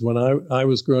smokers when I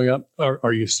was growing up?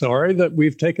 Are you sorry that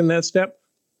we've taken that step?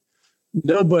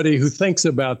 Nobody who thinks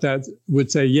about that would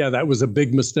say, yeah, that was a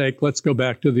big mistake. Let's go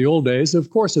back to the old days. Of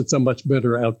course, it's a much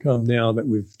better outcome now that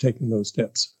we've taken those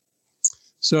steps.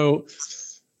 So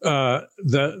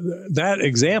that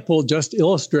example just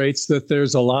illustrates that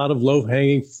there's a lot of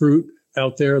low-hanging fruit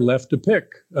out there left to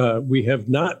pick. We have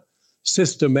not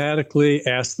systematically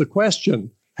asked the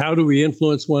question, how do we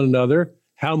influence one another?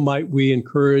 How might we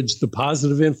encourage the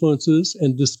positive influences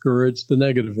and discourage the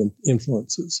negative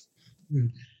influences?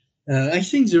 I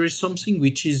think there is something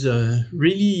which is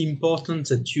really important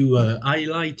that you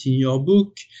highlight in your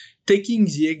book, taking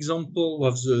the example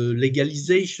of the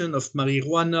legalization of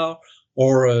marijuana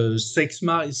or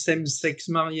same-sex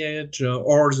marriage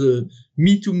or the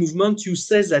Me Too movement. You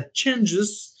say that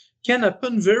changes can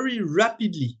happen very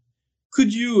rapidly.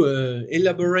 Could you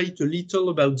elaborate a little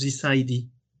about this idea?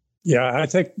 Yeah, I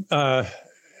think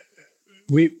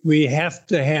we have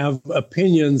to have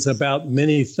opinions about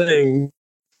many things.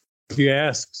 If you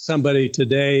ask somebody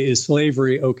today, is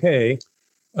slavery okay?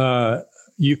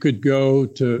 You could go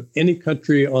to any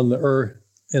country on the earth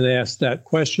and ask that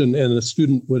question, and the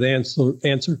student would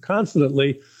answer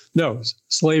confidently, no,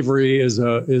 slavery is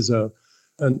an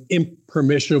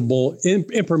impermissible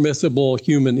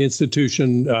human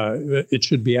institution. It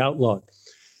should be outlawed.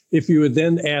 If you would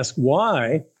then ask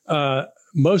why,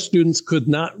 most students could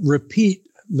not repeat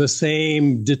the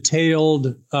same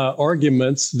detailed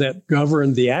arguments that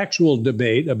govern the actual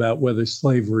debate about whether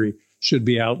slavery should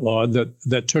be outlawed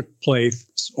that took place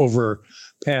over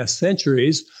past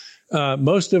centuries.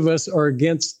 Most of us are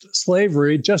against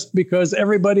slavery just because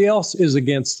everybody else is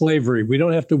against slavery. We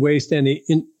don't have to waste any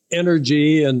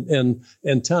energy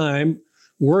and time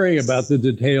worrying about the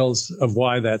details of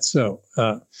why that's so.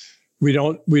 We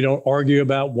don't argue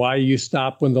about why you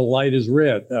stop when the light is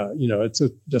red. It's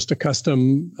just a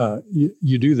custom.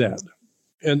 You do that,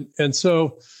 and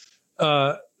so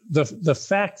the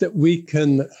fact that we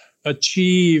can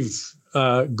achieve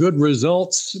good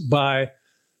results by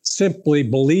simply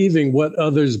believing what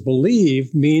others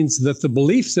believe means that the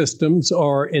belief systems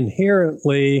are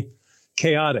inherently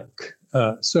chaotic.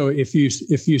 So if you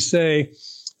say,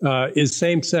 is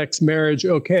same-sex marriage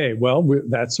okay? Well,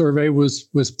 that survey was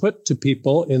put to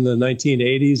people in the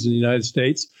 1980s in the United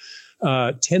States.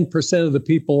 10% of the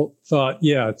people thought,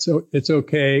 yeah, it's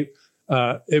okay.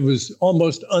 It was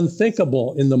almost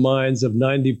unthinkable in the minds of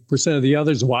 90% of the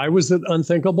others. Why was it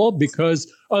unthinkable?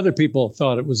 Because other people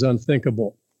thought it was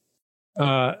unthinkable.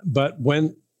 But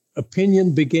when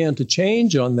opinion began to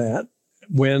change on that,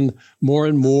 when more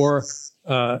and more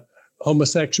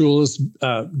homosexuals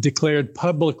declared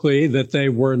publicly that they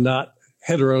were not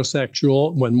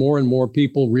heterosexual, when more and more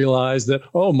people realize that,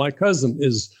 oh, my cousin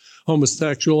is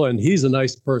homosexual and he's a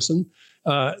nice person,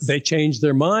 they changed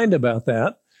their mind about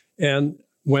that. And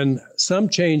when some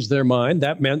changed their mind,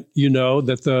 that meant,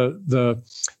 that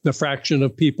the fraction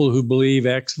of people who believe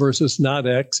X versus not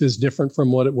X is different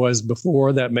from what it was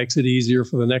before. That makes it easier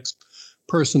for the next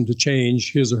person to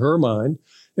change his or her mind.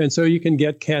 And so you can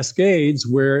get cascades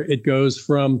where it goes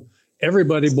from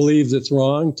everybody believes it's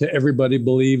wrong to everybody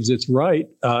believes it's right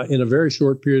in a very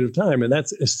short period of time. And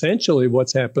that's essentially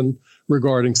what's happened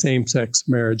regarding same-sex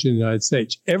marriage in the United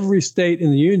States. Every state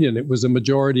in the union, it was a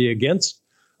majority against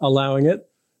allowing it.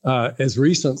 As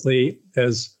recently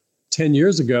as 10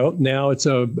 years ago, now it's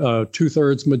a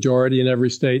 2/3 majority in every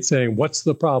state saying, what's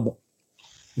the problem?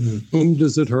 Whom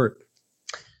does it hurt?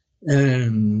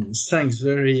 Thanks,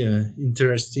 very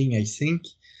interesting, I think.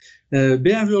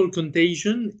 Behavioral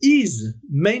contagion is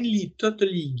mainly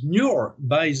totally ignored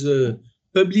by the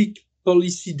public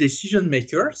policy decision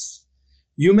makers.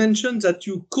 You mentioned that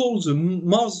you call the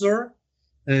mother,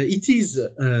 it is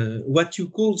what you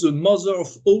call the mother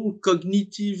of all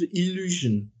cognitive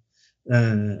illusion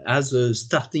as a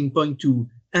starting point to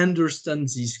understand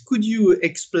this. Could you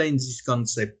explain this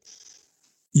concept?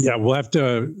 Yeah, we'll have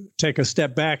to take a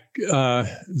step back.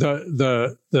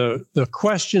 The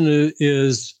question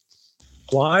is,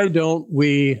 why don't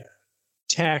we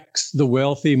tax the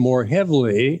wealthy more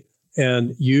heavily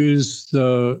and use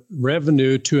the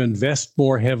revenue to invest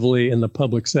more heavily in the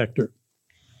public sector?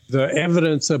 The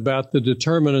evidence about the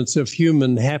determinants of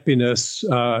human happiness,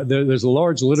 there's a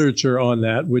large literature on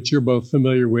that, which you're both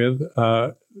familiar with,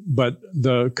 but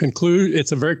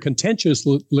it's a very contentious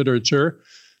literature.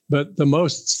 But the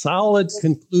most solid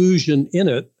conclusion in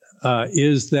it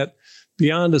is that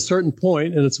beyond a certain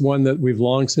point, and it's one that we've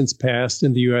long since passed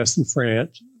in the U.S. and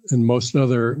France and most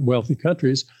other wealthy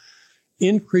countries,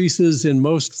 increases in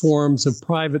most forms of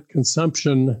private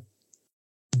consumption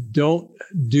don't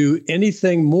do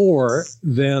anything more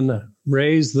than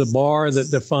raise the bar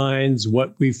that defines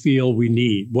what we feel we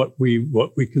need, what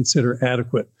we consider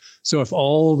adequate. So if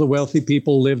all the wealthy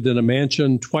people lived in a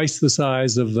mansion twice the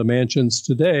size of the mansions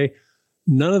today,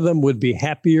 none of them would be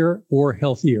happier or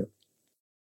healthier.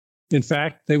 In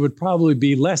fact, they would probably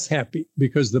be less happy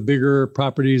because the bigger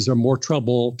properties are more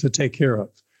trouble to take care of.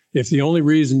 If the only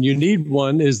reason you need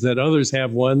one is that others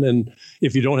have one, and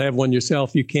if you don't have one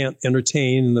yourself, you can't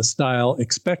entertain in the style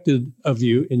expected of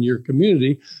you in your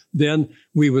community, then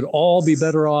we would all be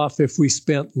better off if we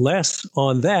spent less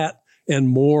on that and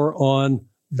more on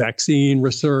vaccine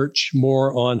research,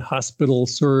 more on hospital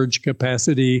surge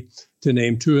capacity, to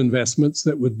name two investments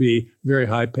that would be very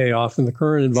high payoff in the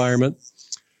current environment.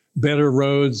 Better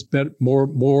roads,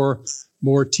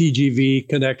 more TGV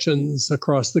connections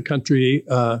across the country,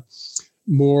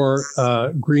 more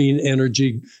green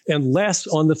energy, and less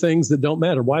on the things that don't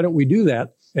matter. Why don't we do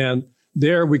that? And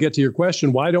there we get to your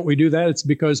question, why don't we do that? It's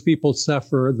because people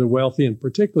suffer, the wealthy and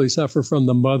particularly suffer from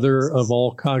the mother of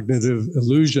all cognitive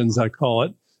illusions, I call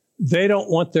it. They don't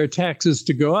want their taxes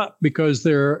to go up because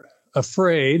they're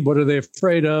afraid. What are they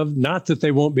afraid of? Not that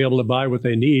they won't be able to buy what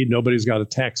they need. Nobody's got a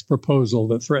tax proposal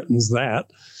that threatens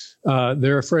that.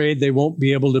 They're afraid they won't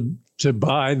be able to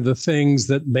buy the things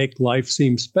that make life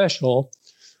seem special,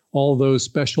 all those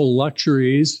special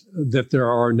luxuries that there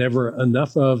are never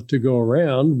enough of to go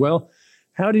around. Well,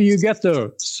 how do you get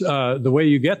those? The way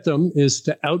you get them is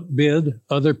to outbid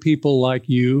other people like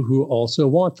you who also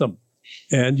want them.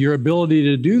 And your ability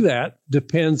to do that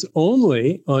depends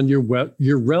only on your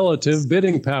relative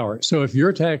bidding power. So if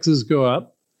your taxes go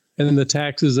up and the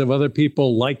taxes of other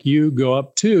people like you go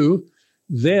up too,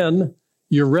 then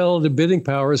your relative bidding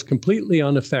power is completely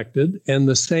unaffected, and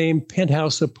the same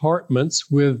penthouse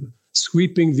apartments with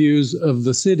sweeping views of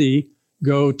the city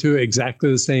go to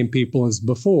exactly the same people as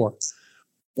before.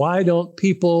 Why don't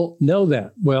people know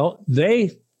that? Well,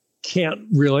 they can't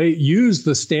really use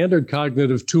the standard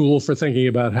cognitive tool for thinking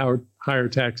about how higher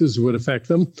taxes would affect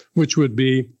them, which would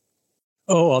be,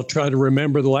 I'll try to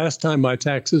remember the last time my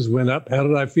taxes went up. How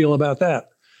did I feel about that?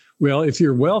 Well, if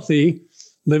you're wealthy,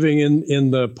 living in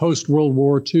the post-World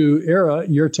War II era,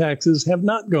 your taxes have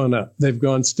not gone up. They've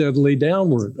gone steadily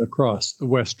downward across the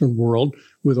Western world,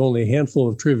 with only a handful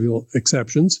of trivial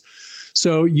exceptions.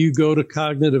 So you go to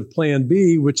cognitive plan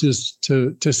B, which is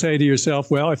to say to yourself,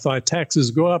 well, if my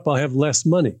taxes go up, I'll have less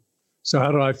money. So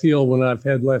how do I feel when I've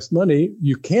had less money?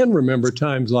 You can remember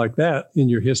times like that in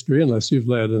your history, unless you've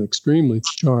led an extremely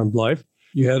charmed life.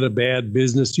 You had a bad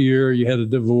business year, you had a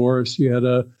divorce, you had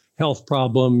a health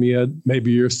problem,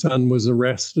 maybe your son was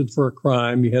arrested for a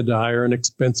crime, you had to hire an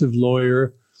expensive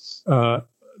lawyer.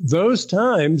 those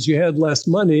times you had less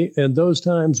money, and those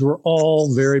times were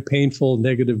all very painful,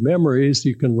 negative memories.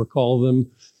 You can recall them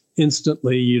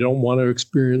instantly. You don't want to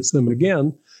experience them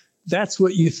again. That's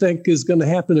what you think is going to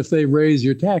happen if they raise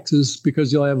your taxes,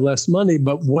 because you'll have less money.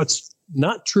 But what's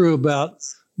not true about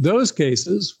those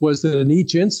cases was that in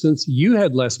each instance, you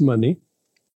had less money,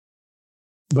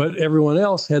 but everyone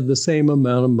else had the same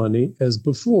amount of money as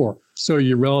before. So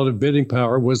your relative bidding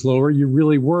power was lower. You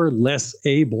really were less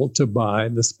able to buy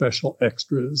the special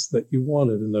extras that you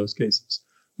wanted in those cases.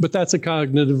 But that's a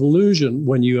cognitive illusion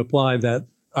when you apply that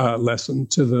lesson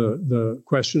to the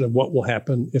question of what will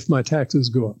happen if my taxes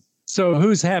go up. So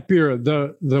who's happier,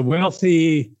 the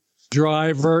wealthy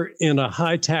driver in a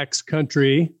high-tax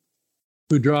country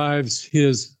who drives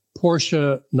his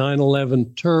Porsche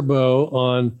 911 Turbo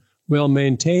on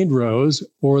well-maintained roads,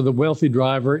 or the wealthy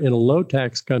driver in a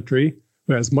low-tax country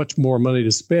who has much more money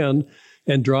to spend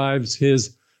and drives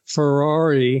his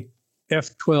Ferrari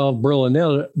F12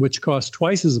 Berlinetta, which costs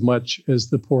twice as much as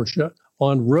the Porsche,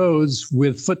 on roads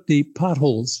with foot-deep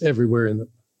potholes everywhere in them?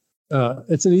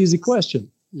 It's an easy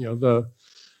question. You know,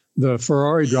 the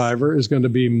Ferrari driver is going to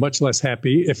be much less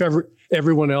happy if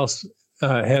everyone else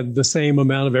had the same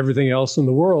amount of everything else in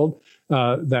the world.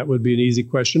 That would be an easy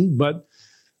question, but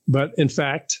in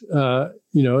fact,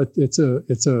 it's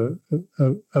a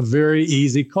very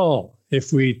easy call.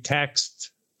 If we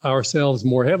taxed ourselves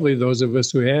more heavily, those of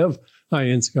us who have high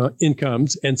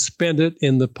incomes, and spend it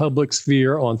in the public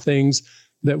sphere on things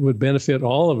that would benefit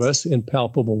all of us in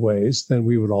palpable ways, then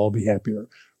we would all be happier,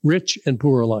 rich and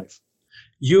poor alike.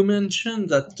 You mentioned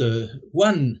that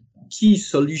one key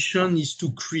solution is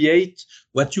to create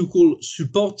what you call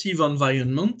supportive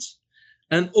environment,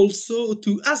 and also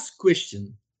to ask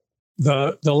questions.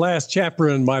 The last chapter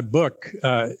in my book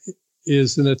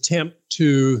is an attempt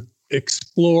to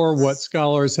explore what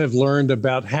scholars have learned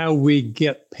about how we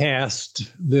get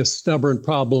past this stubborn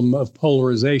problem of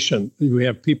polarization. We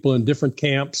have people in different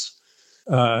camps.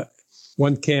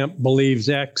 One camp believes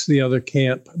X, the other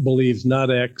camp believes not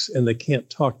X, and they can't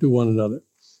talk to one another.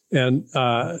 And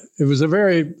it was a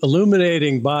very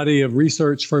illuminating body of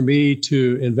research for me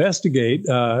to investigate.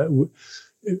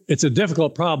 It's a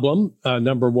difficult problem,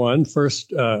 number one.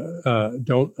 First,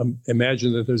 don't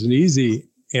imagine that there's an easy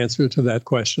answer to that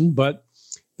question, but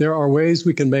there are ways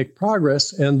we can make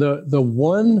progress. And the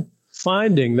one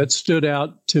finding that stood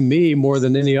out to me more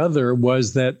than any other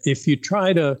was that if you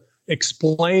try to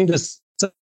explain to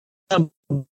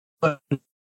someone, it's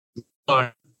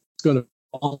going to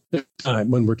all the time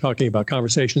when we're talking about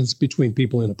conversations between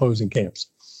people in opposing camps.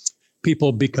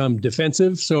 People become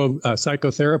defensive. So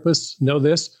psychotherapists know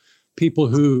this. People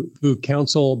who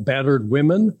counsel battered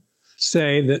women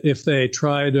say that if they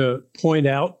try to point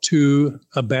out to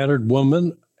a battered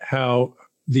woman how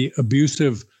the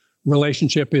abusive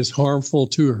relationship is harmful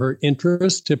to her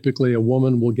interests, typically a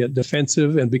woman will get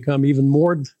defensive and become even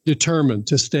more determined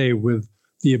to stay with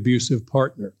the abusive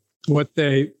partner. What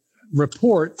they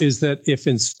report is that if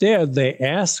instead they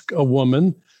ask a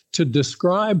woman to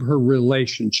describe her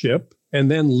relationship and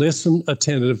then listen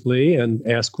attentively and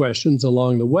ask questions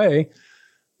along the way,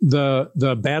 the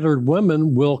battered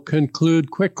woman will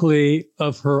conclude quickly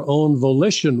of her own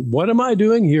volition, what am I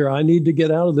doing here? I need to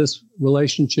get out of this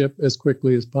relationship as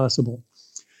quickly as possible.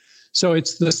 So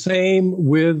it's the same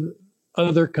with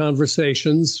other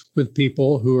conversations with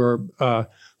people who are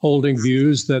holding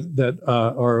views that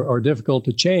are difficult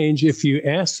to change. If you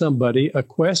ask somebody a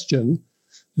question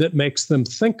that makes them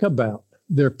think about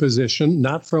their position,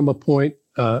 not from a point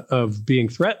of being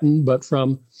threatened, but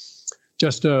from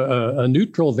just a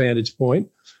neutral vantage point,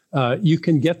 you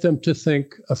can get them to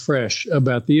think afresh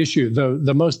about the issue.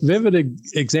 The most vivid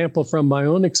example from my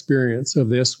own experience of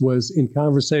this was in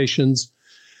conversations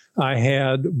I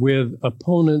had with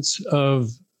opponents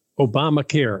of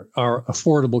Obamacare, our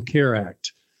Affordable Care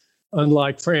Act.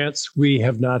 Unlike France, we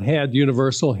have not had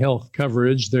universal health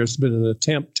coverage. There's been an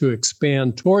attempt to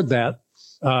expand toward that.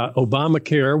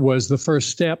 Obamacare was the first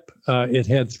step. It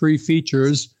had three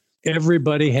features.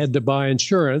 Everybody had to buy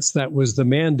insurance. That was the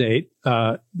mandate.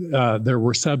 There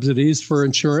were subsidies for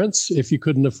insurance if you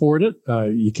couldn't afford it.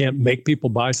 You can't make people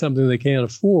buy something they can't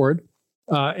afford.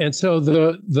 And so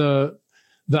the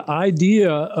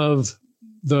idea of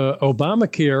the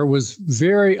Obamacare was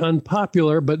very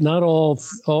unpopular, but not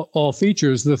all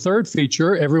features. The third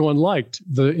feature everyone liked.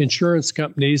 The insurance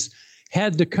companies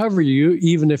had to cover you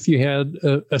even if you had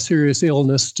a serious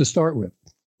illness to start with.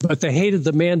 But they hated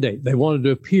the mandate. They wanted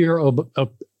to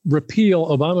repeal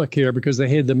Obamacare because they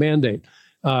hated the mandate.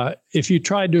 If you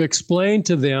tried to explain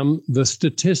to them the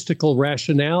statistical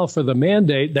rationale for the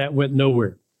mandate, that went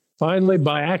nowhere. Finally,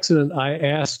 by accident, I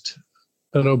asked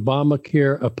an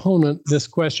Obamacare opponent this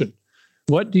question.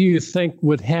 What do you think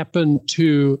would happen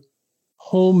to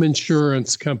home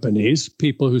insurance companies,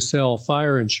 people who sell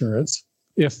fire insurance,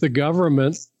 if the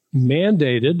government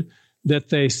mandated that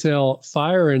they sell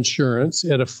fire insurance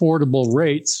at affordable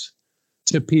rates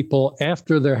to people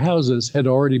after their houses had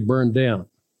already burned down?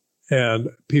 And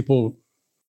people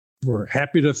were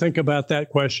happy to think about that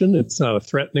question. It's not a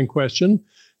threatening question.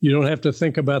 You don't have to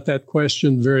think about that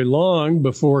question very long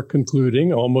before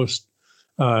concluding. Almost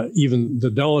even the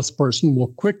dullest person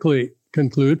will quickly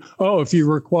conclude, oh, if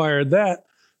you required that,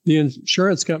 the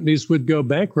insurance companies would go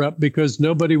bankrupt because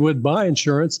nobody would buy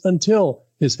insurance until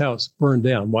his house burned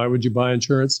down. Why would you buy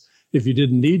insurance if you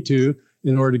didn't need to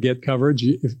in order to get coverage?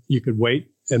 If you could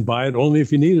wait and buy it only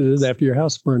if you needed it after your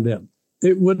house burned down.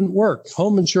 It wouldn't work.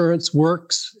 Home insurance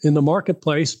works in the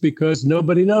marketplace because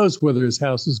nobody knows whether his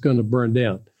house is going to burn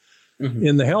down. Mm-hmm.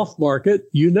 In the health market,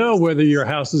 you know whether your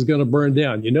house is going to burn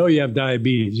down. You know you have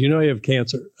diabetes. You know you have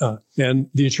cancer. And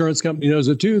the insurance company knows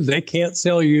it too. They can't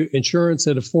sell you insurance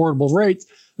at affordable rates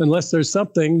unless there's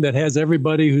something that has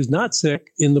everybody who's not sick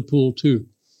in the pool too.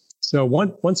 So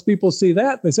once people see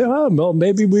that, they say, oh, well,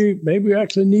 maybe we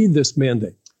actually need this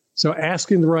mandate. So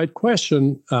asking the right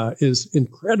question is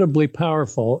incredibly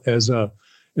powerful as a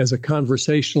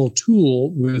conversational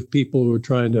tool with people who are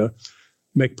trying to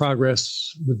make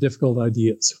progress with difficult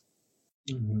ideas.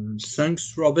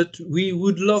 Thanks, Robert. We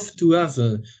would love to have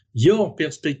your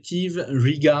perspective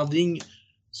regarding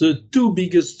the two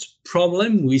biggest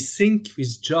problems we think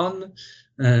with John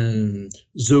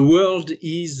the world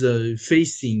is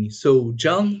facing. So,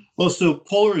 John? Well, so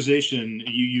polarization,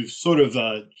 you've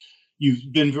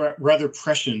been rather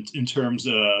prescient in terms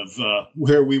of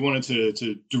where we wanted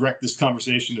to direct this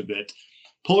conversation a bit.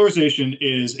 Polarization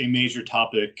is a major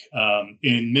topic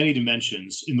in many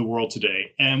dimensions in the world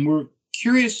today, and we're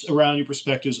curious around your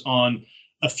perspectives on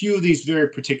a few of these very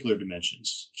particular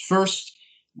dimensions. First,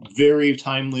 very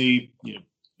timely,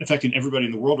 affecting everybody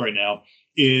in the world right now,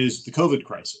 is the COVID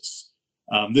crisis.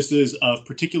 This is of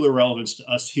particular relevance to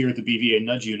us here at the BVA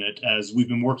Nudge Unit, as we've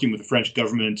been working with the French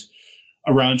government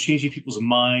around changing people's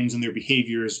minds and their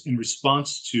behaviors in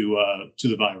response to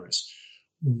the virus.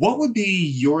 What would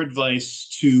be your advice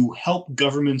to help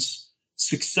governments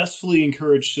successfully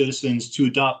encourage citizens to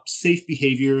adopt safe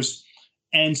behaviors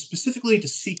and specifically to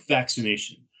seek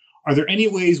vaccination? Are there any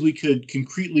ways we could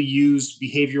concretely use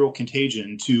behavioral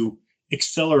contagion to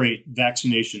accelerate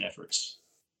vaccination efforts?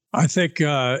 I think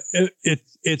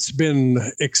it's been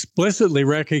explicitly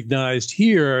recognized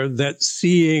here that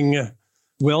seeing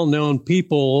well-known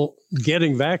people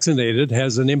getting vaccinated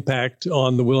has an impact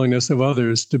on the willingness of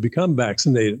others to become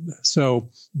vaccinated. So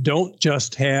don't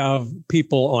just have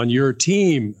people on your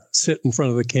team sit in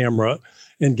front of the camera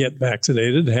and get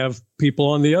vaccinated. Have people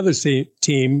on the other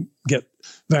team get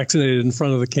vaccinated in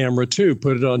front of the camera too,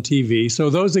 put it on TV. So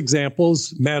those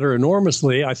examples matter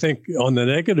enormously. I think on the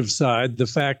negative side, the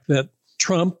fact that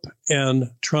Trump and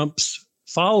Trump's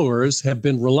followers have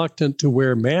been reluctant to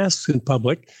wear masks in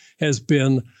public has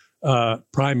been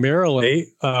primarily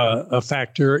a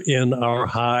factor in our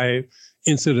high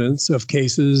incidence of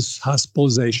cases,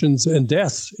 hospitalizations, and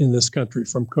deaths in this country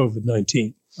from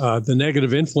COVID-19. The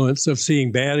negative influence of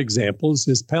seeing bad examples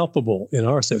is palpable in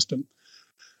our system.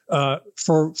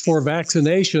 For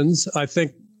vaccinations, I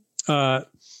think the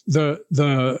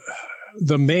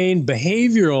main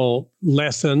behavioral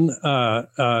lesson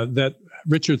that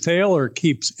Richard Thaler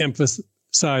keeps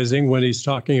emphasizing when he's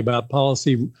talking about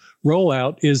policy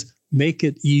rollout is make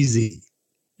it easy.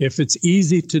 If it's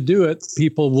easy to do it,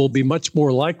 people will be much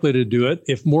more likely to do it.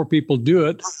 If more people do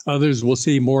it, others will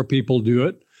see more people do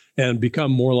it and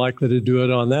become more likely to do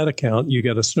it on that account. You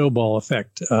get a snowball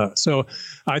effect. So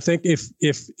I think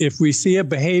if we see a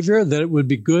behavior that it would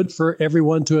be good for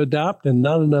everyone to adopt and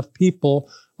not enough people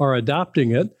are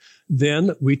adopting it,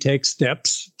 then we take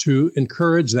steps to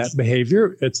encourage that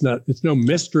behavior. It's no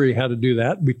mystery how to do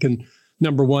that. We can,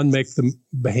 number one, make the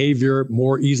behavior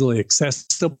more easily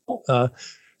accessible.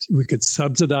 We could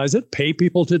subsidize it, pay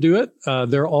people to do it.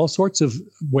 There are all sorts of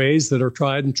ways that are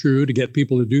tried and true to get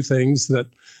people to do things that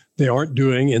they aren't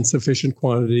doing in sufficient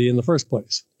quantity in the first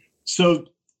place. So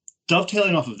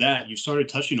dovetailing off of that, you started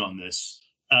touching on this.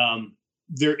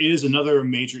 There is another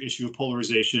major issue of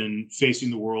polarization facing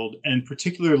the world, and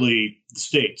particularly the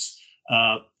states.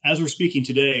 As we're speaking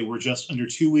today, we're just under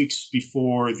 2 weeks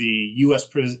before the U.S.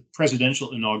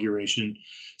 presidential inauguration.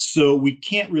 So we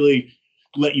can't really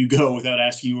let you go without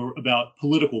asking you about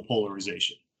political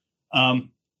polarization.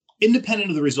 Independent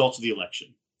of the results of the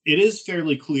election, it is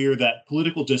fairly clear that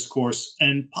political discourse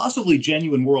and possibly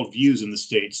genuine worldviews in the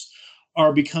states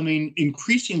are becoming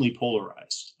increasingly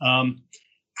polarized.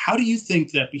 how do you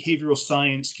think that behavioral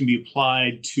science can be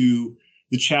applied to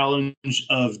the challenge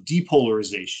of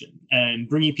depolarization and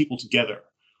bringing people together?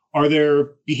 Are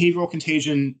there behavioral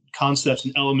contagion concepts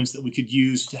and elements that we could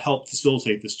use to help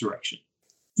facilitate this direction?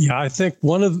 Yeah, I think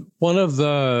one of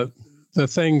the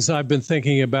things I've been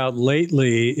thinking about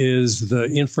lately is the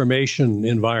information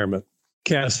environment.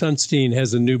 Cass Sunstein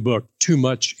has a new book, Too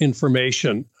Much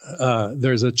Information.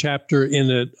 There's a chapter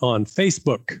in it on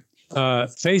Facebook.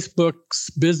 Facebook's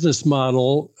business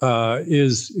model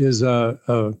is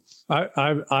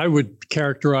I would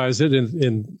characterize it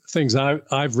in things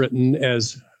I've written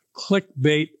as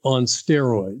clickbait on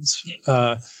steroids.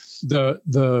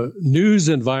 The news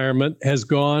environment has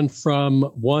gone from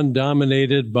one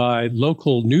dominated by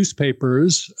local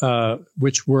newspapers,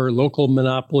 which were local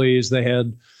monopolies. They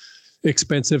had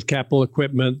expensive capital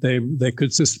equipment. They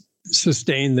could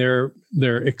sustain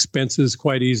their expenses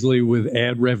quite easily with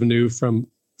ad revenue from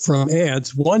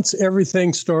ads. Once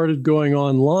everything started going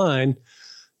online,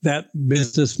 that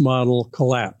business model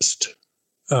collapsed.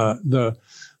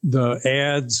 The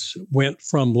ads went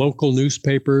from local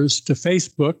newspapers to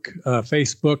Facebook.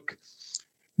 Facebook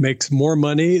makes more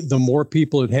money the more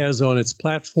people it has on its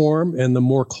platform, and the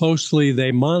more closely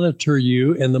they monitor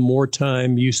you and the more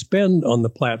time you spend on the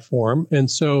platform.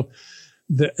 And so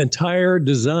the entire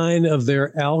design of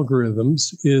their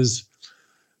algorithms is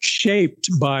shaped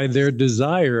by their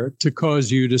desire to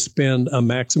cause you to spend a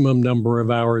maximum number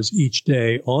of hours each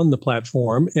day on the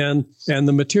platform. And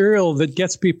the material that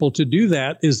gets people to do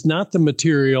that is not the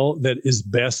material that is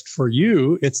best for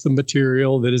you. It's the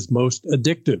material that is most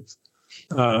addictive.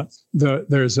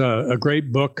 There's a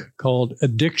great book called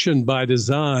Addiction by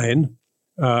Design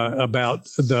about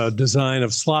the design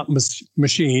of slot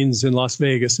machines in Las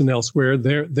Vegas and elsewhere.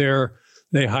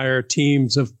 They hire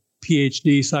teams of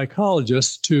PhD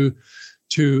psychologists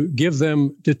to give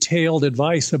them detailed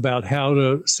advice about how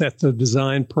to set the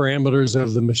design parameters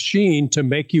of the machine to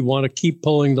make you want to keep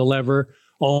pulling the lever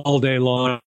all day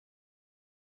long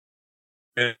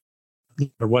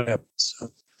or whatever. So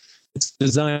it's a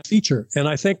design feature. And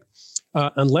I think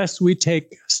unless we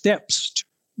take steps to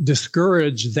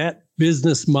discourage that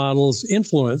business model's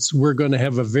influence, we're going to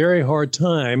have a very hard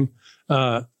time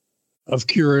of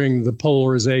curing the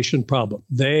polarization problem.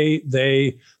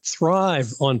 They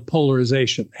thrive on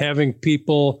polarization. Having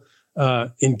people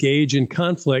engage in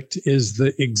conflict is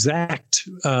the exact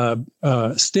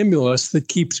stimulus that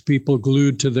keeps people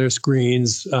glued to their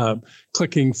screens,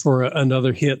 clicking for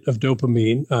another hit of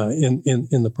dopamine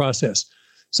in the process.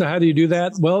 So how do you do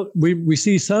that? Well, we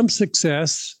see some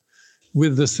success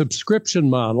with the subscription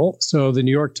model. So the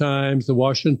New York Times, the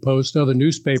Washington Post, other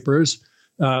newspapers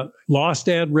lost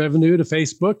ad revenue to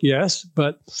Facebook, yes,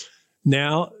 but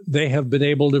now they have been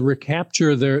able to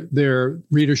recapture their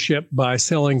readership by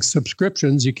selling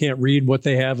subscriptions. You can't read what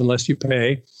they have unless you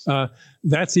pay.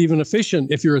 That's even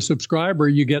efficient. If you're a subscriber,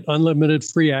 you get unlimited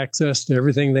free access to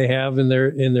everything they have in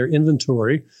their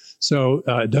inventory. So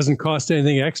it doesn't cost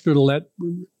anything extra to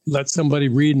let somebody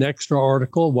read an extra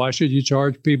article. Why should you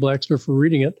charge people extra for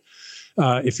reading it?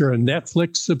 If you're a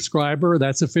Netflix subscriber,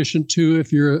 that's efficient too.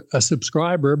 If you're a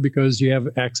subscriber, because you have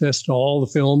access to all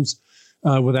the films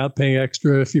without paying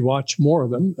extra if you watch more of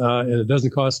them, and it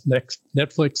doesn't cost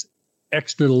Netflix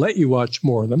extra to let you watch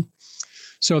more of them.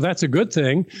 So that's a good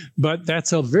thing, but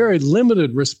that's a very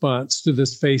limited response to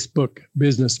this Facebook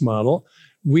business model.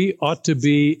 We ought to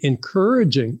be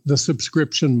encouraging the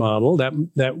subscription model.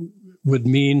 That would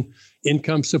mean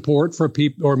income support for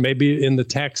people, or maybe in the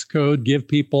tax code, give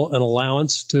people an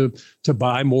allowance to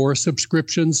buy more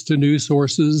subscriptions to news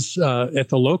sources at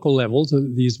the local levels.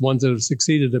 These ones that have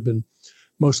succeeded have been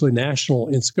mostly national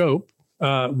in scope.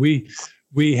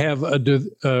 We have a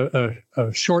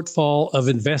shortfall of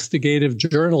investigative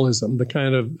journalism, the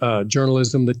kind of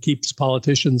journalism that keeps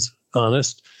politicians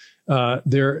honest.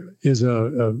 There is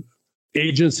a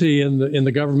agency in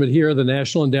the government here, the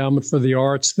National Endowment for the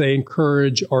Arts. They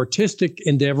encourage artistic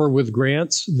endeavor with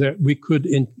grants. That we could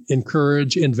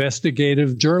encourage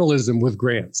investigative journalism with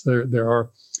grants. There are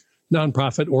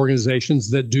nonprofit organizations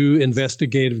that do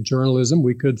investigative journalism.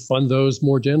 We could fund those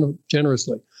more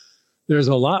generously. There's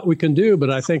a lot we can do, but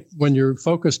I think when you're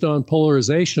focused on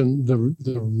polarization,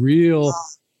 the real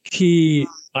key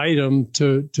item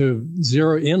to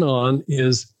zero in on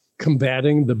is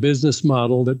combating the business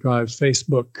model that drives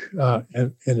Facebook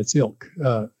and its ilk.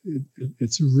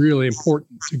 It's really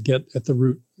important to get at the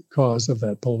root cause of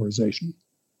that polarization.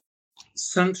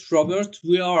 Thanks, Robert.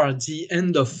 We are at the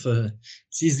end of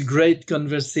this great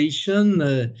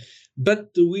conversation. but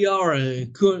we are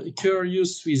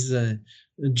curious with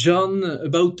John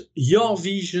about your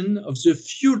vision of the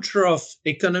future of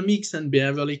economics and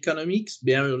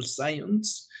behavioral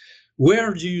science.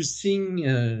 Where do you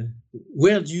see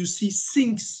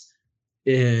things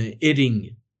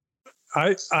heading?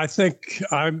 I think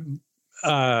I'm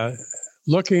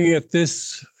looking at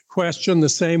this question the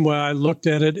same way I looked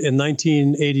at it in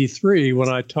 1983 when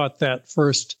I taught that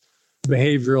first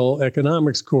behavioral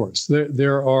economics course.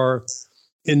 There are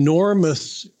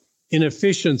enormous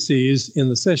inefficiencies in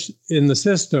the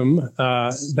system.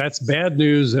 That's bad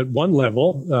news at one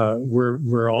level.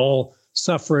 We're all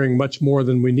suffering much more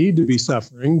than we need to be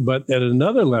suffering. But at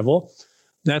another level,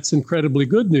 that's incredibly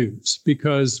good news,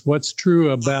 because what's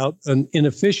true about an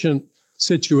inefficient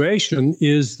situation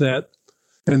is that,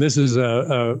 and this is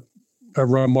a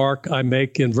remark I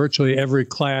make in virtually every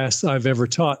class I've ever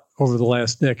taught over the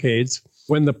last decades,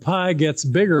 when the pie gets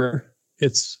bigger,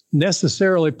 it's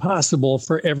necessarily possible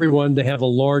for everyone to have a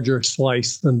larger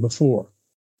slice than before.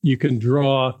 You can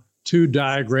draw two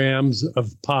diagrams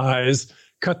of pies,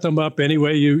 cut them up any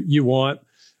way you want,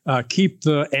 keep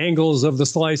the angles of the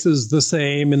slices the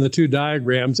same in the two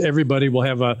diagrams. Everybody will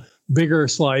have a bigger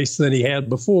slice than he had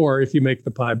before if you make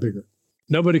the pie bigger.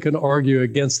 Nobody can argue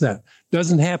against that.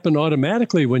 Doesn't happen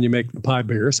automatically when you make the pie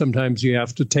bigger. Sometimes you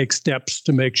have to take steps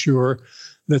to make sure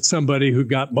that somebody who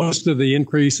got most of the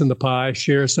increase in the pie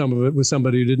shares some of it with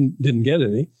somebody who didn't get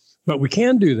any. But we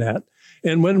can do that.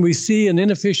 And when we see an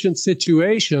inefficient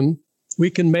situation, we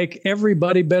can make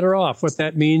everybody better off. What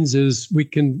that means is we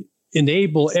can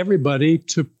enable everybody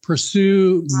to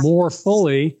pursue more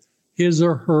fully his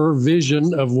or her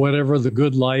vision of whatever the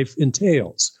good life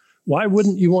entails. Why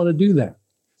wouldn't you want to do that?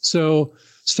 So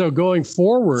going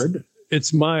forward,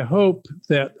 it's my hope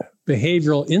that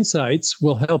behavioral insights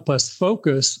will help us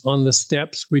focus on the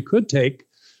steps we could take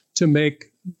to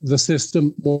make the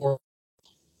system more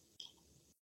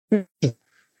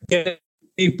get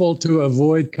people to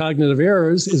avoid cognitive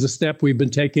errors is a step we've been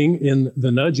taking in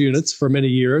the nudge units for many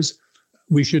years.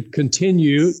 We should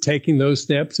continue taking those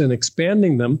steps and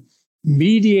expanding them.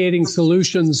 Mediating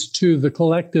solutions to the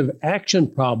collective action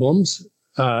problems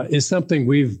is something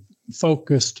we've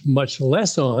focused much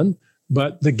less on,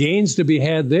 but the gains to be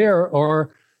had there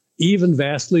are even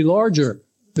vastly larger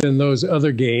than those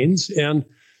other gains. And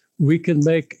we can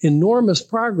make enormous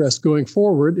progress going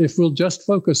forward if we'll just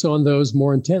focus on those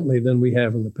more intently than we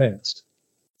have in the past.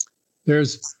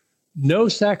 There's no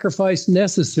sacrifice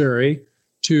necessary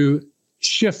to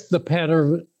shift the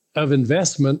pattern of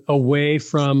investment away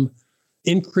from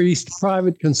increased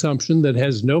private consumption that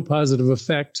has no positive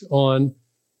effect on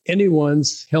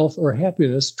anyone's health or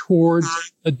happiness towards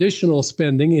additional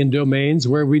spending in domains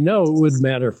where we know it would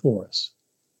matter for us.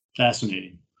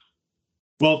 Fascinating.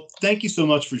 Well, thank you so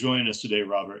much for joining us today,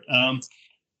 Robert.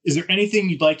 Is there anything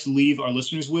you'd like to leave our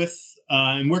listeners with?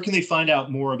 And where can they find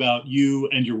out more about you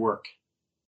and your work?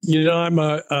 You know, I'm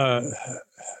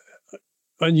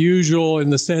unusual in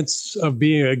the sense of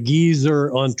being a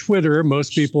geezer on Twitter.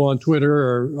 Most people on Twitter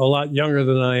are a lot younger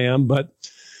than I am, but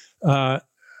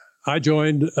I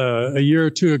joined a year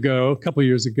or two ago, a couple of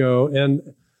years ago, and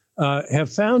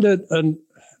have found it an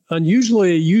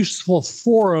unusually useful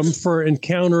forum for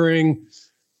encountering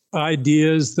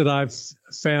ideas that I've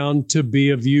found to be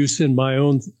of use in my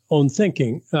own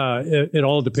thinking. It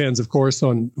all depends, of course,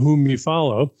 on whom you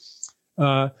follow.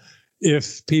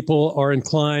 If people are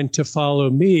inclined to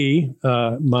follow me,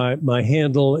 my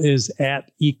handle is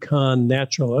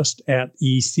 @econnaturalist,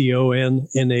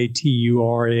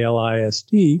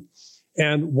 @ECONNATURALIST.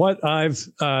 And what I've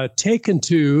taken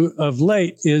to of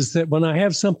late is that when I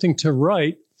have something to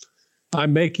write, I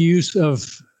make use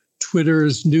of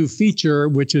Twitter's new feature,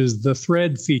 which is the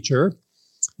thread feature.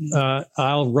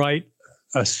 I'll write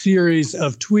a series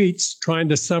of tweets trying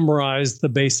to summarize the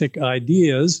basic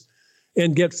ideas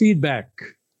and get feedback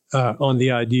on the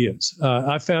ideas.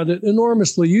 I found it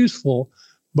enormously useful,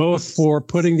 both for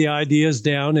putting the ideas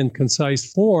down in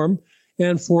concise form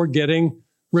and for getting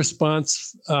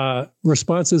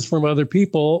responses from other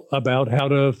people about how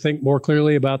to think more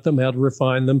clearly about them, how to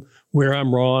refine them, where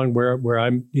I'm wrong, where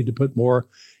I need to put more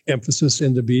emphasis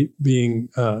into being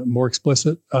more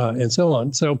explicit, and so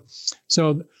on. So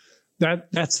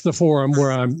that's the forum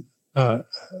where I'm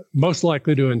most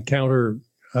likely to encounter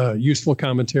useful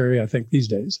commentary, I think, these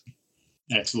days.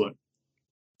 Excellent.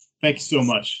 Thank you so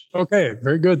much. Okay,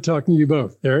 very good talking to you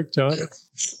both. Eric, John.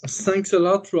 Thanks a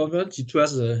lot, Robert. It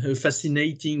was a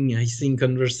fascinating, I think,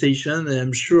 conversation.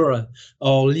 I'm sure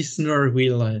our listener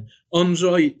will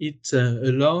enjoy it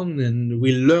alone and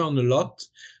will learn a lot.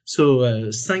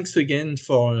 So thanks again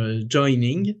for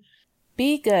joining.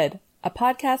 Be good. a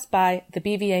podcast by the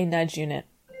BVA Nudge Unit.